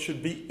 Both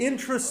should be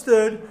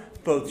interested.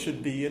 Both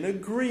should be in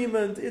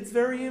agreement. It's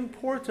very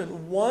important.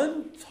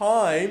 One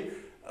time,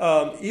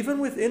 even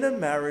within a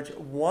marriage,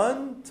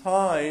 one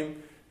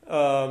time,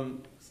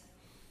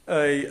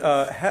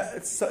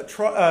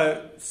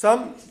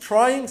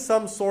 trying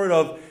some sort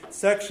of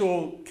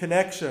sexual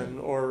connection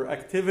or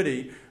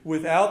activity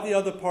without the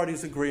other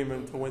party's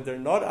agreement, or when they're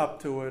not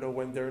up to it, or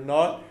when they're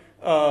not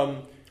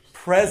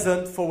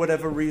present for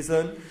whatever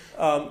reason,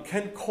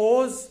 can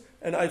cause,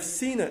 and I've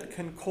seen it,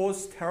 can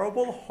cause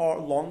terrible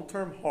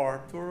long-term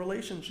harm to a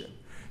relationship.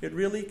 It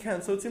really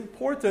can. So it's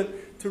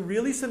important to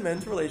really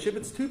cement a relationship.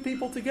 It's two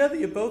people together.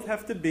 You both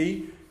have to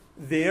be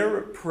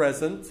there,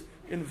 present,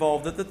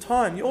 involved at the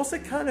time. You also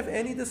can't have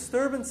any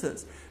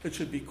disturbances. It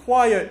should be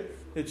quiet.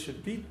 It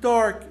should be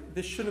dark.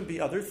 There shouldn't be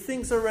other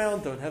things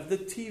around. Don't have the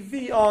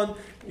TV on.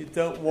 You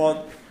don't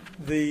want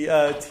the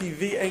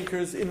TV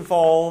anchors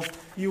involved.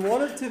 You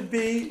want it to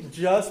be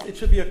it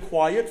should be a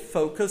quiet,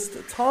 focused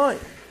time.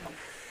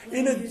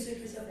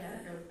 Music is a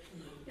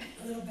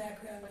little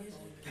background music.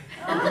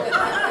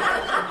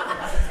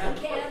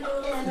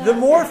 The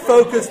more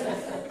focused,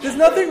 there's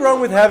nothing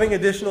wrong with having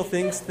additional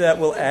things that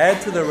will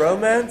add to the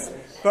romance.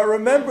 But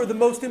remember, the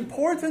most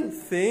important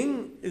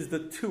thing is the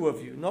two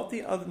of you, not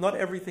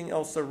everything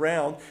else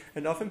around.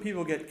 And often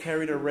people get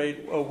carried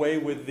away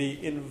with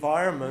the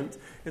environment.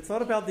 It's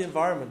not about the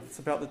environment. It's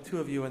about the two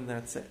of you, and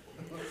that's it.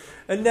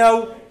 And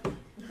now,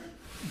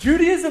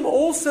 Judaism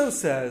also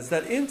says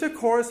that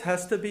intercourse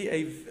has to be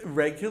a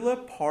regular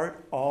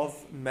part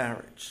of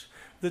marriage.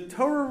 The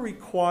Torah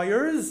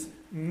requires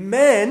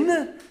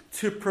men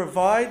to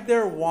provide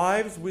their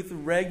wives with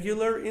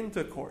regular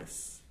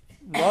intercourse.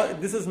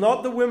 This is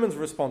not the women's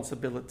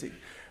responsibility.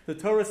 The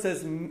Torah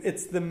says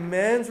it's the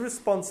man's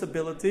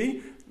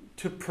responsibility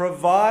to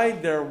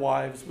provide their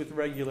wives with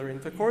regular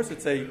intercourse.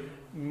 It's a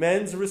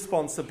men's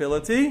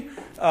responsibility.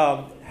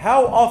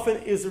 How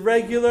often is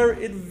regular?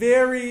 It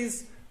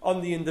varies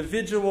on the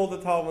individual. The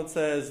Talmud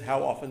says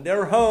how often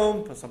they're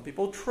home, because some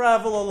people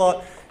travel a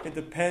lot. It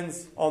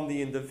depends on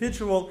the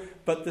individual.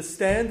 But the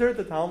standard,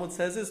 the Talmud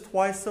says, is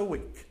twice a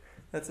week.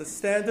 That's a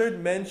standard.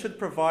 Men should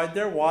provide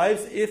their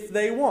wives if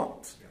they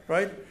want.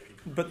 Right,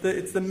 but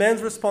it's the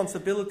men's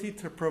responsibility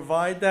to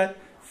provide that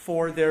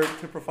for their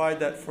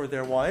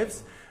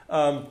wives.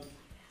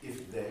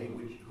 If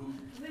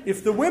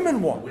the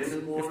women want,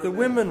 if the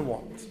women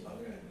want,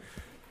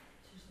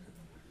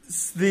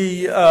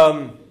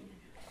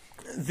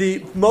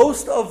 the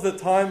most of the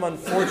time,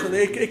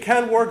 unfortunately, it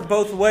can work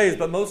both ways.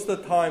 But most of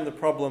the time, the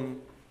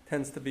problem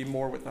tends to be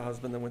more with the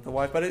husband than with the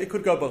wife. But it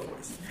could go both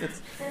ways.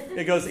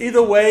 It goes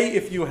either way.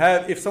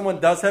 If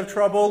someone does have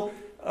trouble.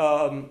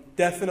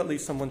 Definitely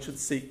someone should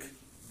seek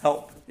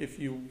help if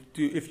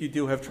you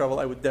do have trouble,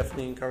 I would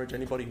definitely encourage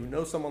anybody who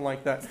knows someone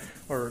like that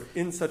or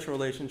in such a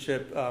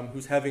relationship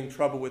who's having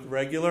trouble with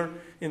regular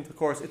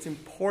intercourse. It's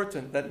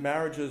important that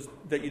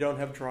you don't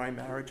have dry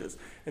marriages.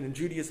 And in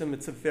Judaism,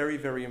 it's a very,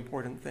 very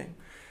important thing.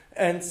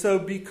 And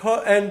so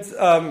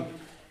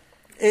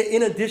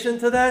in addition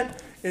to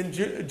that,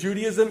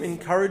 Judaism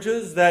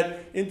encourages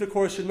that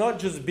intercourse should not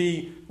just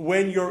be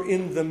when you're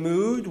in the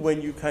mood,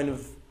 when you kind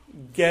of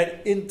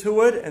get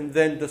into it and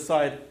then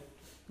decide,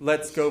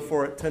 let's go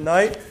for it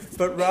tonight,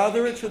 but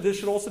rather there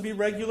should also be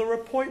regular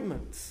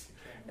appointments.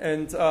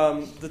 And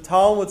the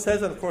Talmud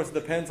says, and of course it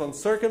depends on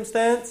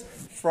circumstance,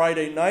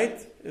 Friday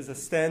night is a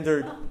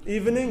standard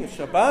evening,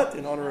 Shabbat,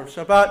 in honor of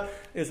Shabbat,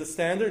 is a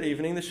standard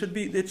evening. It should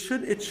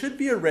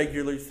be a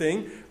regular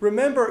thing.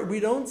 Remember, we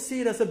don't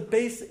see it as a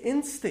base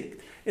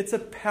instinct. It's a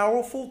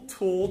powerful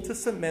tool to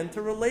cement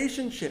a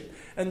relationship.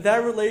 And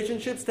that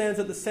relationship stands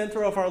at the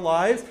center of our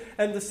lives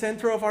and the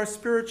center of our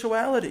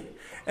spirituality.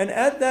 And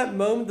at that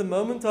moment,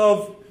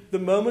 the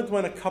moment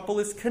when a couple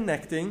is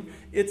connecting,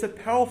 it's a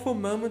powerful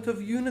moment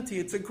of unity.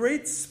 It's a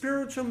great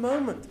spiritual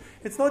moment.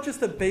 It's not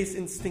just a base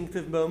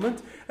instinctive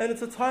moment, and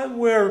it's a time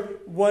where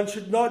one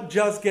should not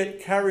just get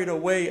carried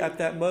away at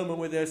that moment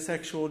with their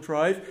sexual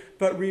drive,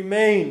 but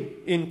remain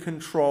in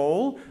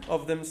control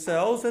of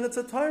themselves. And it's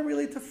a time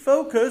really to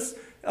focus.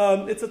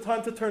 It's a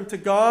time to turn to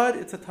God.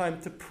 It's a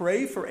time to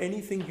pray for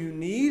anything you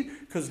need,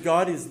 because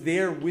God is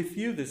there with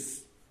you.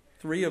 There's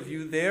 3 of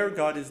you there.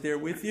 God is there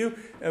with you,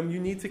 and you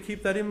need to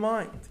keep that in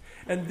mind.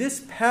 And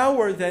this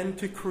power then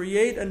to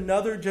create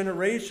another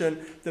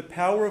generation, the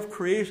power of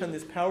creation,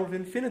 this power of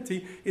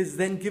infinity, is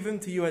then given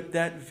to you at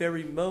that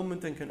very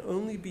moment and can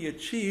only be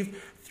achieved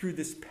through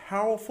this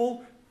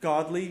powerful,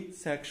 godly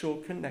sexual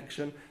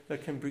connection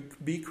that can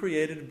be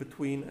created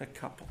between a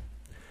couple.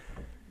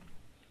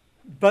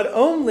 But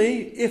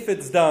only if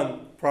it's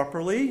done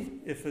properly,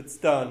 if it's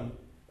done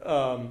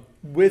and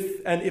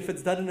if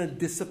it's done in a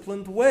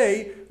disciplined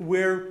way,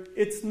 where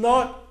it's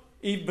not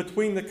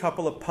between the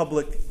couple a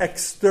public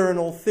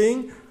external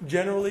thing.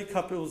 Generally,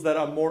 couples that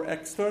are more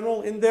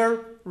external in their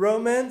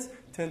romance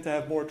tend to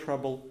have more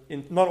trouble,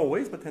 not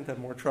always, but tend to have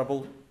more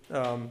trouble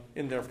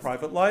in their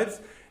private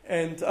lives.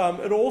 And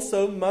it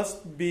also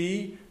must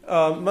be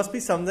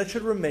something that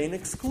should remain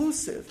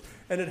exclusive.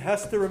 And it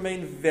has to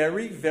remain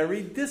very,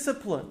 very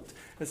disciplined.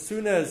 As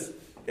soon as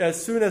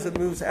it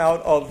moves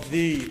out of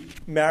the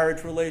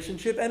marriage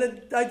relationship,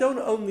 and I don't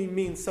only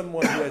mean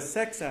someone who has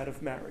sex out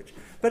of marriage,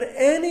 but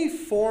any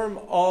form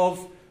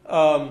of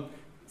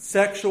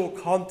sexual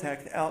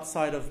contact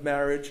outside of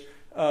marriage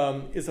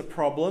is a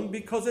problem,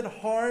 because it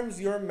harms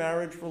your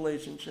marriage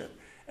relationship.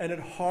 And it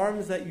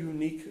harms that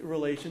unique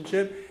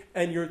relationship,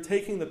 and you're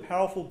taking the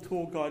powerful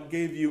tool God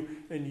gave you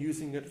and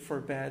using it for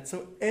bad.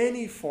 So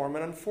any form,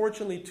 and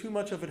unfortunately too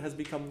much of it has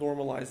become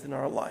normalized in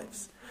our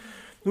lives.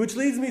 Which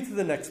leads me to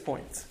the next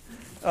point,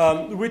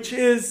 which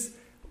is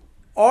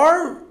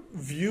our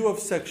view of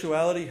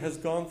sexuality has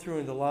gone through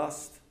in the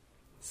last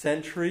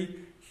century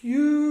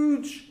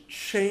huge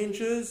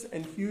changes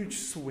and huge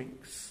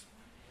swings.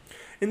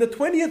 In the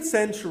 20th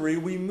century,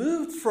 we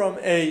moved from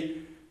a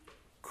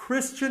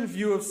Christian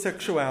view of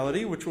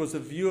sexuality, which was a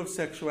view of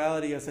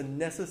sexuality as a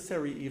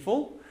necessary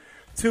evil,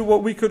 to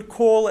what we could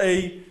call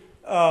a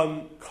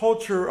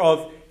culture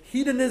of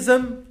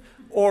hedonism,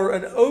 or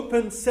an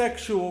open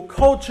sexual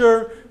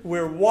culture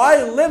where,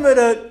 why limit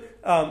it?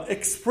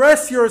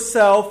 Express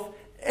yourself,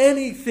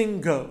 anything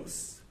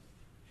goes.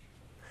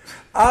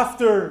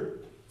 After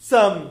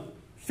some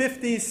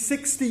 50,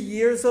 60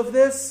 years of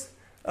this,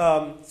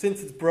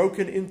 since it's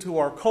broken into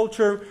our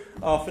culture,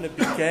 often it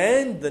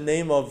began the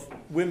name of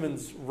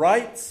women's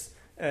rights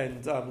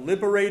and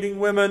liberating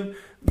women,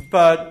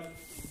 but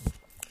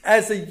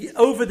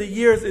over the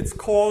years, it's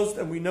caused,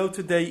 and we know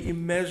today,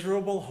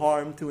 immeasurable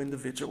harm to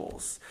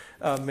individuals.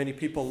 Many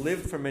people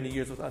lived for many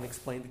years with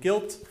unexplained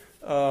guilt.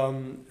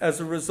 As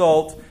a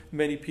result,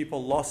 many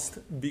people lost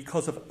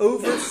because of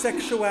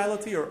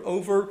over-sexuality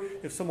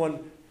if someone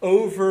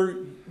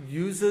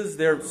overuses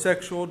their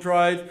sexual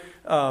drive,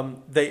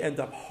 they end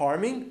up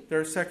harming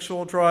their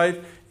sexual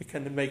drive. It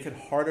can makes it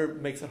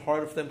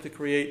harder for them to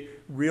create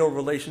real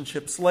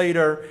relationships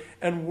later.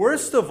 And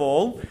worst of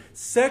all,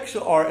 this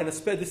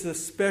is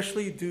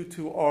especially due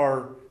to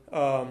our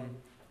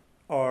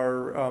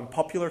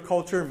popular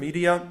culture,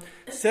 media.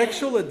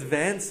 Sexual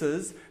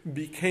advances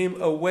became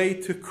a way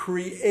to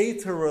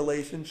create a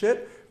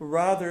relationship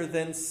rather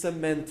than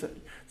cement it.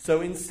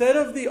 So instead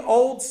of the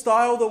old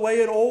style, the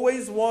way it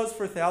always was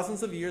for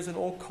thousands of years in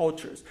all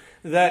cultures,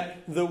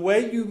 that the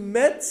way you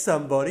met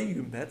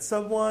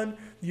someone,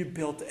 you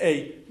built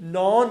a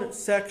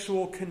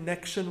non-sexual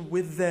connection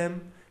with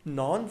them,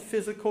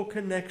 non-physical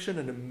connection,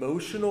 an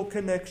emotional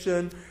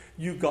connection.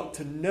 You got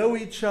to know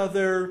each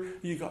other,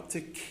 you got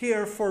to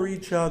care for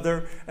each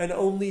other, and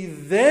only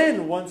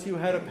then, once you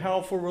had a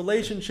powerful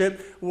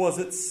relationship, was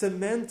it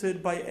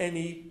cemented by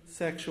any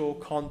sexual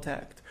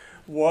contact.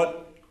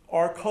 What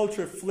our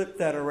culture flipped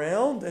that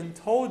around and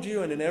told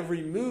you, and in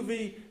every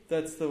movie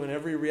in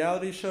every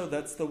reality show,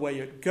 that's the way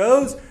it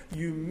goes.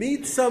 You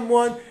meet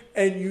someone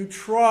and you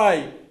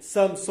try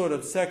some sort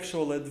of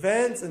sexual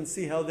advance and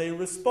see how they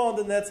respond,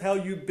 and that's how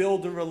you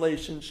build a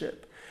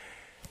relationship.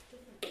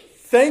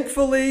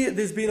 Thankfully,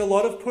 there's been a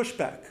lot of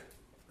pushback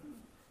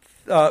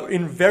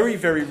in very,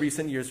 very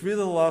recent years, really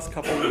the last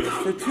couple of years,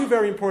 for two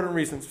very important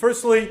reasons.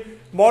 Firstly,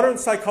 modern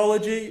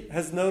psychology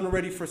has known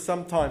already for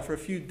some time, for a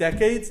few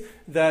decades,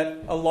 that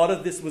a lot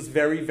of this was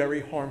very,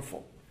 very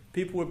harmful.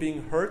 People were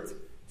being hurt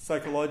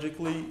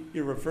psychologically,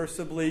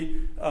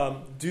 irreversibly,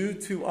 due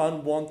to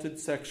unwanted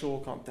sexual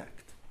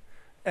contact.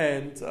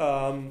 And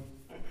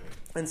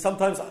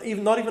sometimes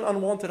even not even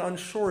unwanted,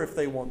 unsure if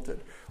they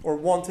wanted, or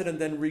wanted and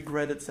then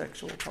regretted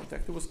sexual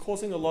contact. It was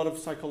causing a lot of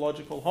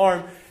psychological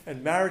harm,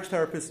 and marriage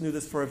therapists knew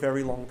this for a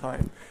very long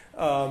time.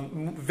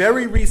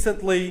 Very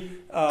recently,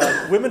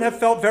 women have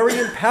felt very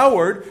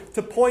empowered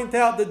to point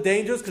out the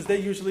dangers, because they're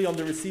usually on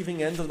the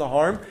receiving end of the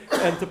harm,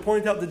 and to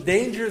point out the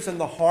dangers and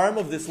the harm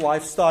of this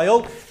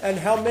lifestyle, and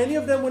how many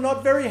of them were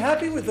not very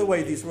happy with the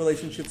way these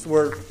relationships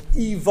were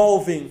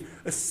evolving,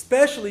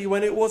 especially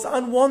when it was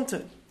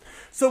unwanted.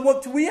 So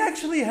what we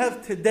actually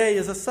have today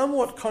is a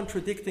somewhat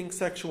contradicting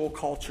sexual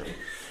culture.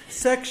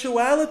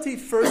 Sexuality,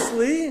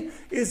 firstly,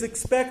 is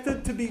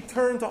expected to be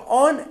turned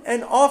on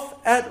and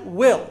off at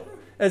will,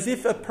 as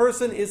if a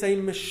person is a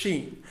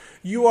machine.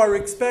 You are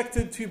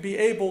expected to be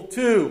able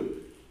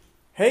to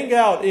hang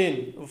out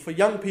for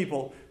young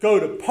people, go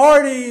to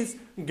parties,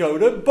 go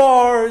to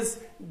bars,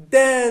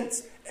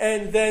 dance,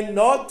 and then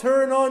not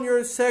turn on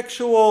your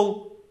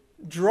sexual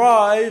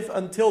drive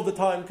until the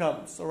time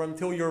comes or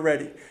until you're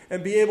ready,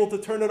 and be able to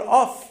turn it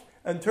off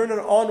and turn it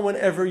on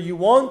whenever you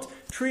want,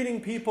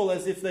 treating people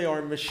as if they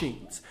are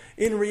machines.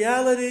 In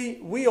reality,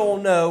 we all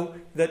know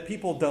that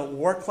people don't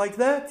work like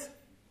that.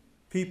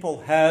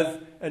 People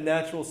have a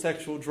natural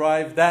sexual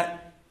drive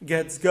that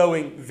gets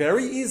going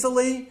very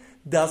easily,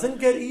 doesn't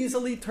get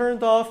easily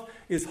turned off,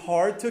 is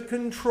hard to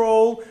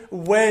control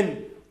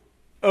when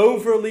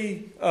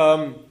overly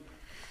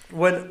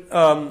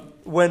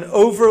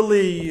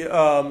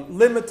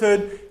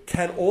limited,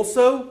 can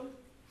also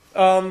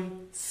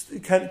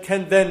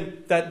can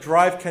then that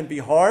drive can be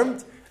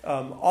harmed,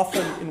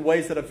 often in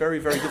ways that are very,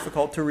 very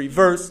difficult to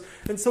reverse.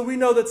 And so we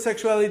know that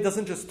sexuality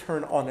doesn't just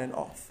turn on and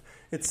off.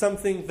 It's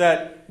something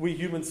that we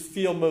humans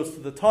feel most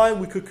of the time.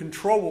 We could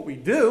control what we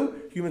do.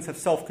 Humans have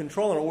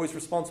self-control and are always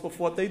responsible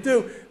for what they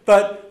do.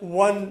 But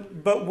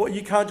what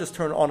you can't just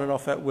turn on and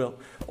off at will.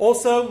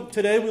 Also,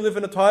 today we live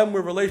in a time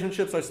where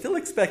relationships are still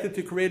expected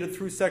to be created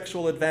through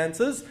sexual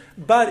advances.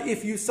 But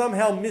if you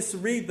somehow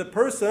misread the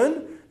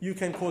person, you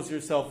can cause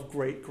yourself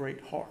great,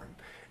 great harm.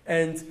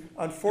 And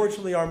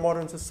unfortunately, our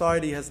modern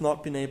society has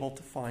not been able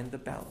to find the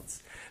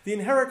balance. The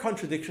inherent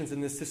contradictions in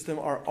this system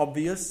are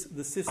obvious.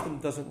 The system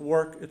doesn't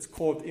work. It's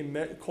caused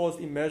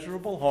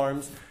immeasurable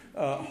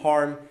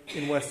harm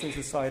in Western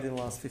society in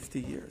the last 50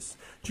 years.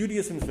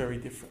 Judaism is very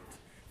different.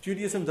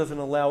 Judaism doesn't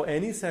allow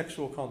any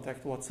sexual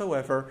contact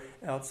whatsoever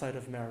outside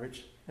of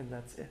marriage, and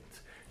that's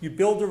it. You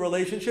build a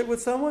relationship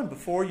with someone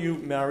before you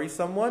marry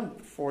someone,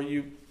 before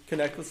you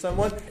connect with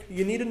someone.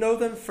 You need to know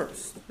them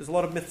first. There's a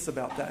lot of myths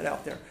about that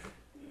out there.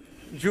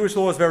 Jewish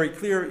law is very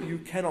clear. You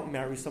cannot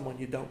marry someone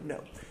you don't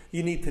know.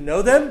 You need to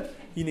know them.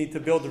 You need to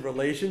build a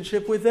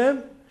relationship with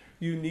them.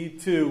 You need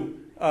to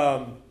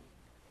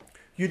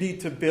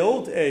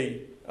build a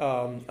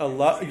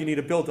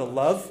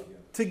love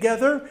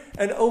together,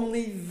 and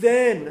only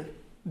then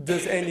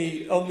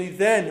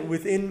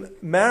within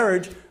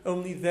marriage,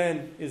 only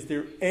then is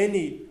there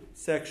any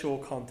sexual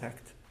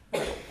contact.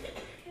 Can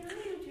I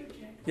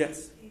interject?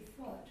 Yes. A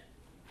thought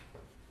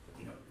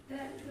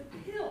that the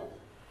pill,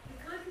 the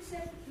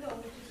contraceptive pill,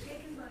 which is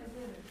taken by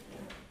women,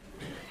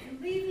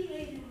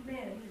 alleviated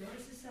men in our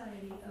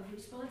society of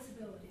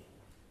responsibility.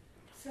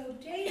 So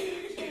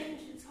dating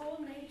changed its whole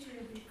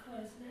nature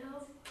because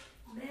now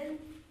men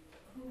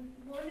who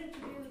wanted to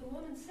be with a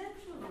woman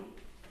sexually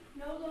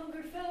no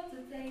longer felt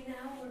that they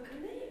now were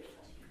committed,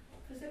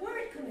 because they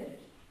weren't committed.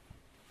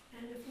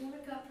 And if a woman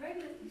got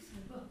pregnant, he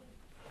said, well,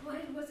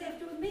 what's that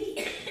do with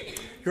me?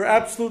 You're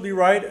absolutely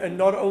right, and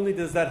not only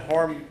did that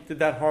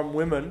harm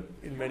women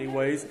in many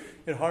ways,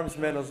 it harms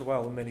men as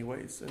well in many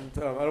ways. And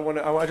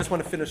I just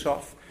want to finish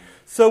off.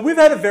 So we've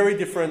had a very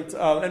different,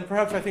 and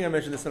perhaps I think I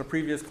mentioned this in a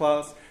previous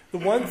class. The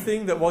one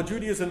thing that while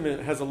Judaism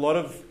has a lot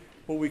of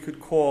what we could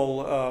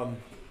call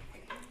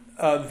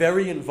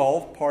very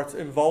involved parts,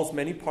 involves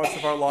many parts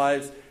of our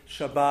lives,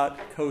 Shabbat,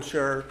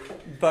 kosher,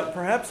 but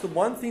perhaps the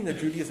one thing that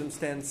Judaism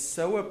stands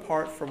so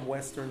apart from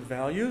Western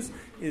values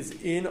is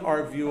in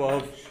our view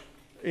of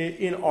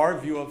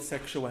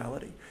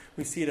sexuality.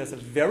 We see it as a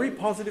very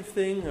positive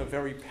thing, a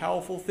very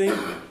powerful thing,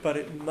 but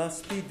it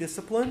must be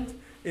disciplined,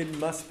 it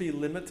must be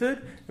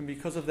limited, and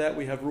because of that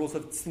we have rules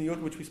of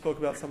tzniut, which we spoke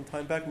about some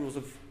time back, rules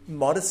of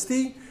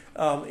modesty,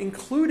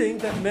 including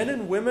that men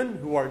and women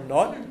who are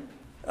not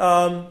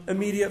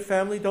immediate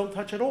family don't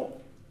touch at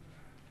all,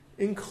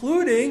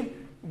 including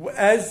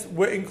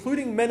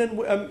men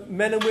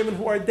and women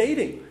who are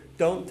dating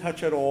don't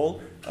touch at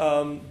all.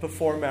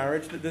 before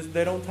marriage.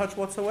 They don't touch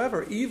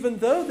whatsoever. Even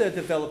though they're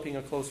developing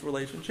a close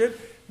relationship,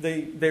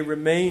 they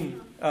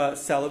remain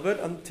celibate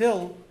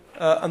until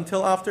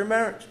after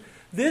marriage.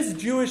 This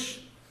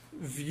Jewish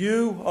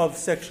view of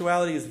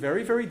sexuality is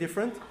very, very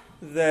different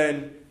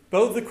than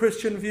both the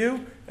Christian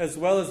view as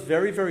well as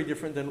very, very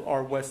different than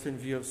our Western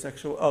view of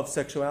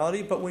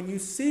sexuality. But when you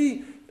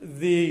see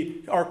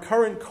our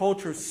current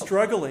culture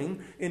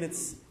struggling in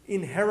its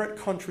inherent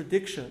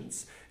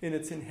contradictions, in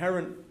its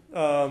inherent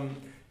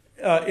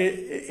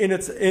in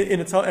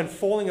its own, and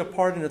falling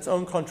apart in its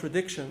own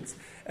contradictions,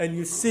 and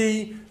you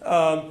see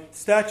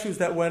statues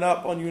that went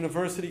up on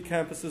university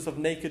campuses of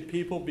naked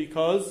people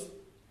because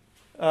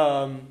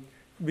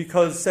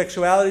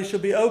sexuality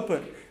should be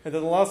open. And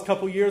in the last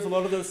couple of years, a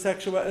lot of those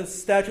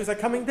statues are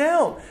coming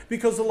down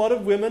because a lot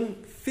of women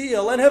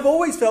feel, and have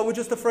always felt, we're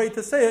just afraid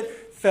to say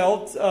it,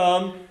 felt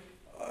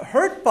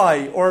hurt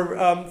by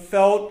or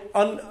felt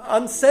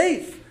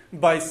unsafe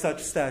by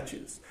such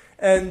statues.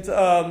 And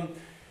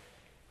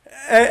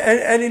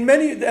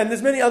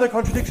there's many other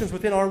contradictions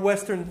within our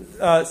Western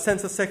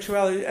sense of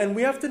sexuality. And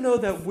we have to know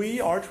that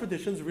our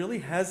traditions really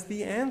has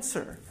the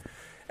answer.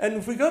 And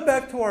if we go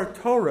back to our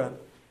Torah,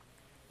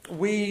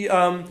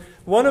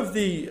 one of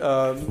the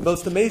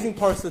most amazing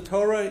parts of the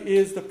Torah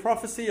is the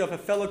prophecy of a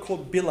fellow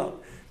called Bilam.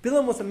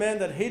 Bilam was a man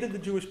that hated the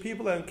Jewish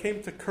people and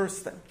came to curse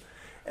them.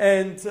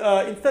 And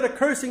instead of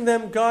cursing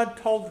them, God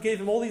gave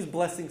him all these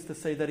blessings to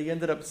say that he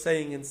ended up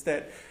saying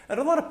instead. And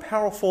a lot of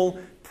powerful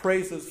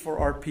praises for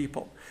our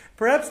people.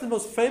 Perhaps the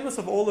most famous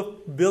of all of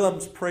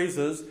Bilam's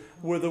praises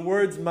were the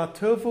words,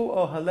 Matovu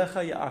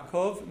ohalecha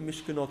Yaakov,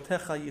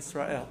 Mishkenotecha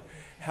Yisrael.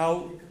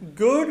 How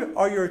good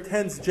are your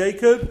tents,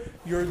 Jacob,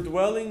 your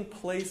dwelling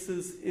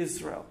places,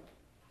 Israel.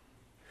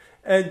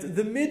 And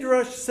the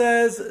Midrash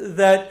says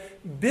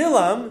that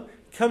Bilam,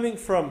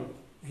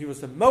 he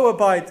was a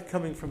Moabite,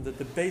 coming from the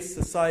debased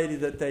society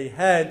that they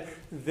had,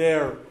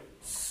 their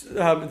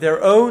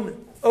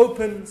own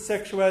open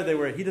sexuality, they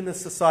were a hedonist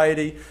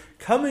society,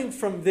 coming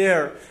from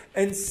there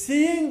and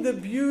seeing the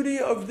beauty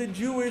of the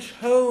Jewish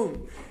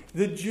home.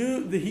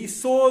 He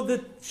saw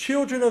the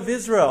children of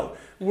Israel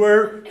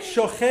were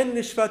shochen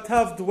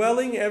nishvatav,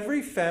 dwelling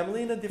every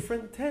family in a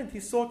different tent.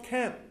 He saw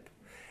camp.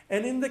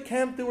 And in the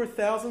camp there were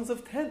thousands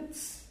of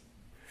tents.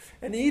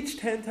 And each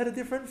tent had a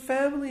different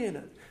family in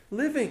it,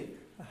 living.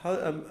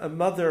 A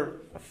mother,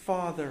 a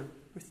father,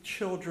 with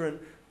children,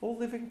 all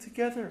living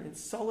together in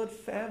solid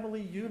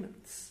family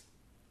units.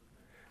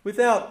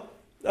 Without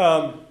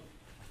the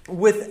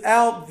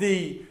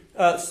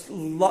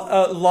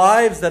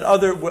lives that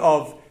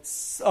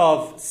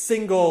of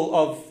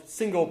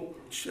single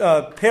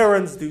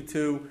parents due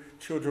to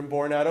children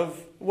born out of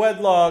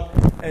wedlock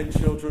and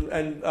children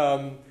and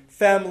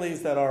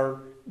families that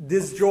are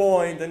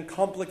disjoined and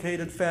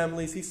complicated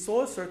families. He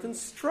saw a certain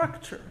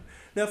structure.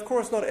 Now, of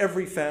course, not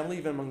every family,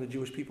 even among the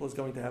Jewish people, is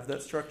going to have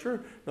that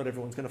structure. Not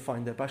everyone's going to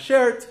find their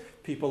bashert.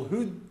 People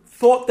who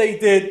thought they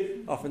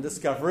did often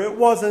discover it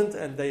wasn't,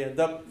 and they end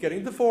up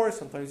getting divorced.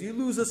 Sometimes you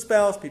lose a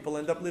spouse. People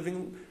end up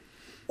living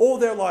all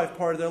their life,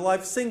 part of their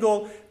life,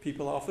 single.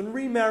 People often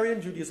remarry,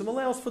 and Judaism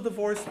allows for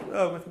divorce.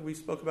 I think we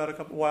spoke about it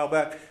a while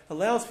back.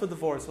 Allows for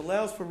divorce,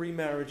 allows for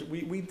remarriage.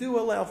 We do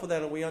allow for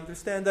that, and we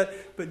understand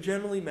that. But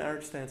generally,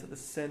 marriage stands at the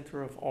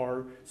center of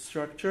our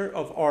structure,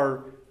 of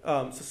our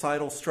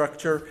societal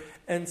structure.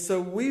 And so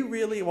we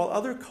really, while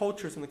other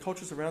cultures and the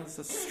cultures around us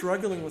are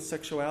struggling with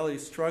sexuality,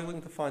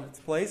 struggling to find its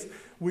place,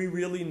 we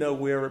really know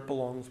where it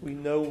belongs. We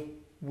know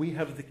we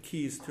have the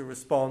keys to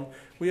respond.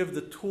 We have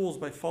the tools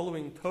by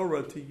following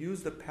Torah to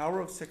use the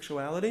power of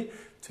sexuality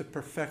to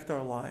perfect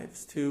our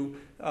lives, to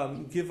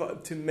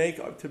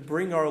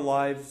bring our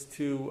lives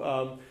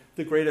to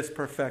the greatest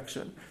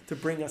perfection, to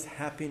bring us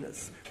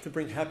happiness, to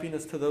bring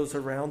happiness to those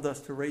around us,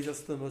 to raise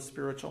us to the most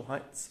spiritual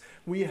heights.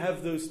 We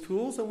have those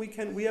tools, and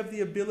we have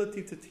the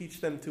ability to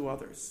teach them to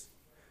others.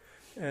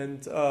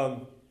 And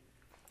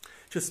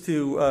just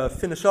to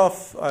finish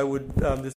off, I would.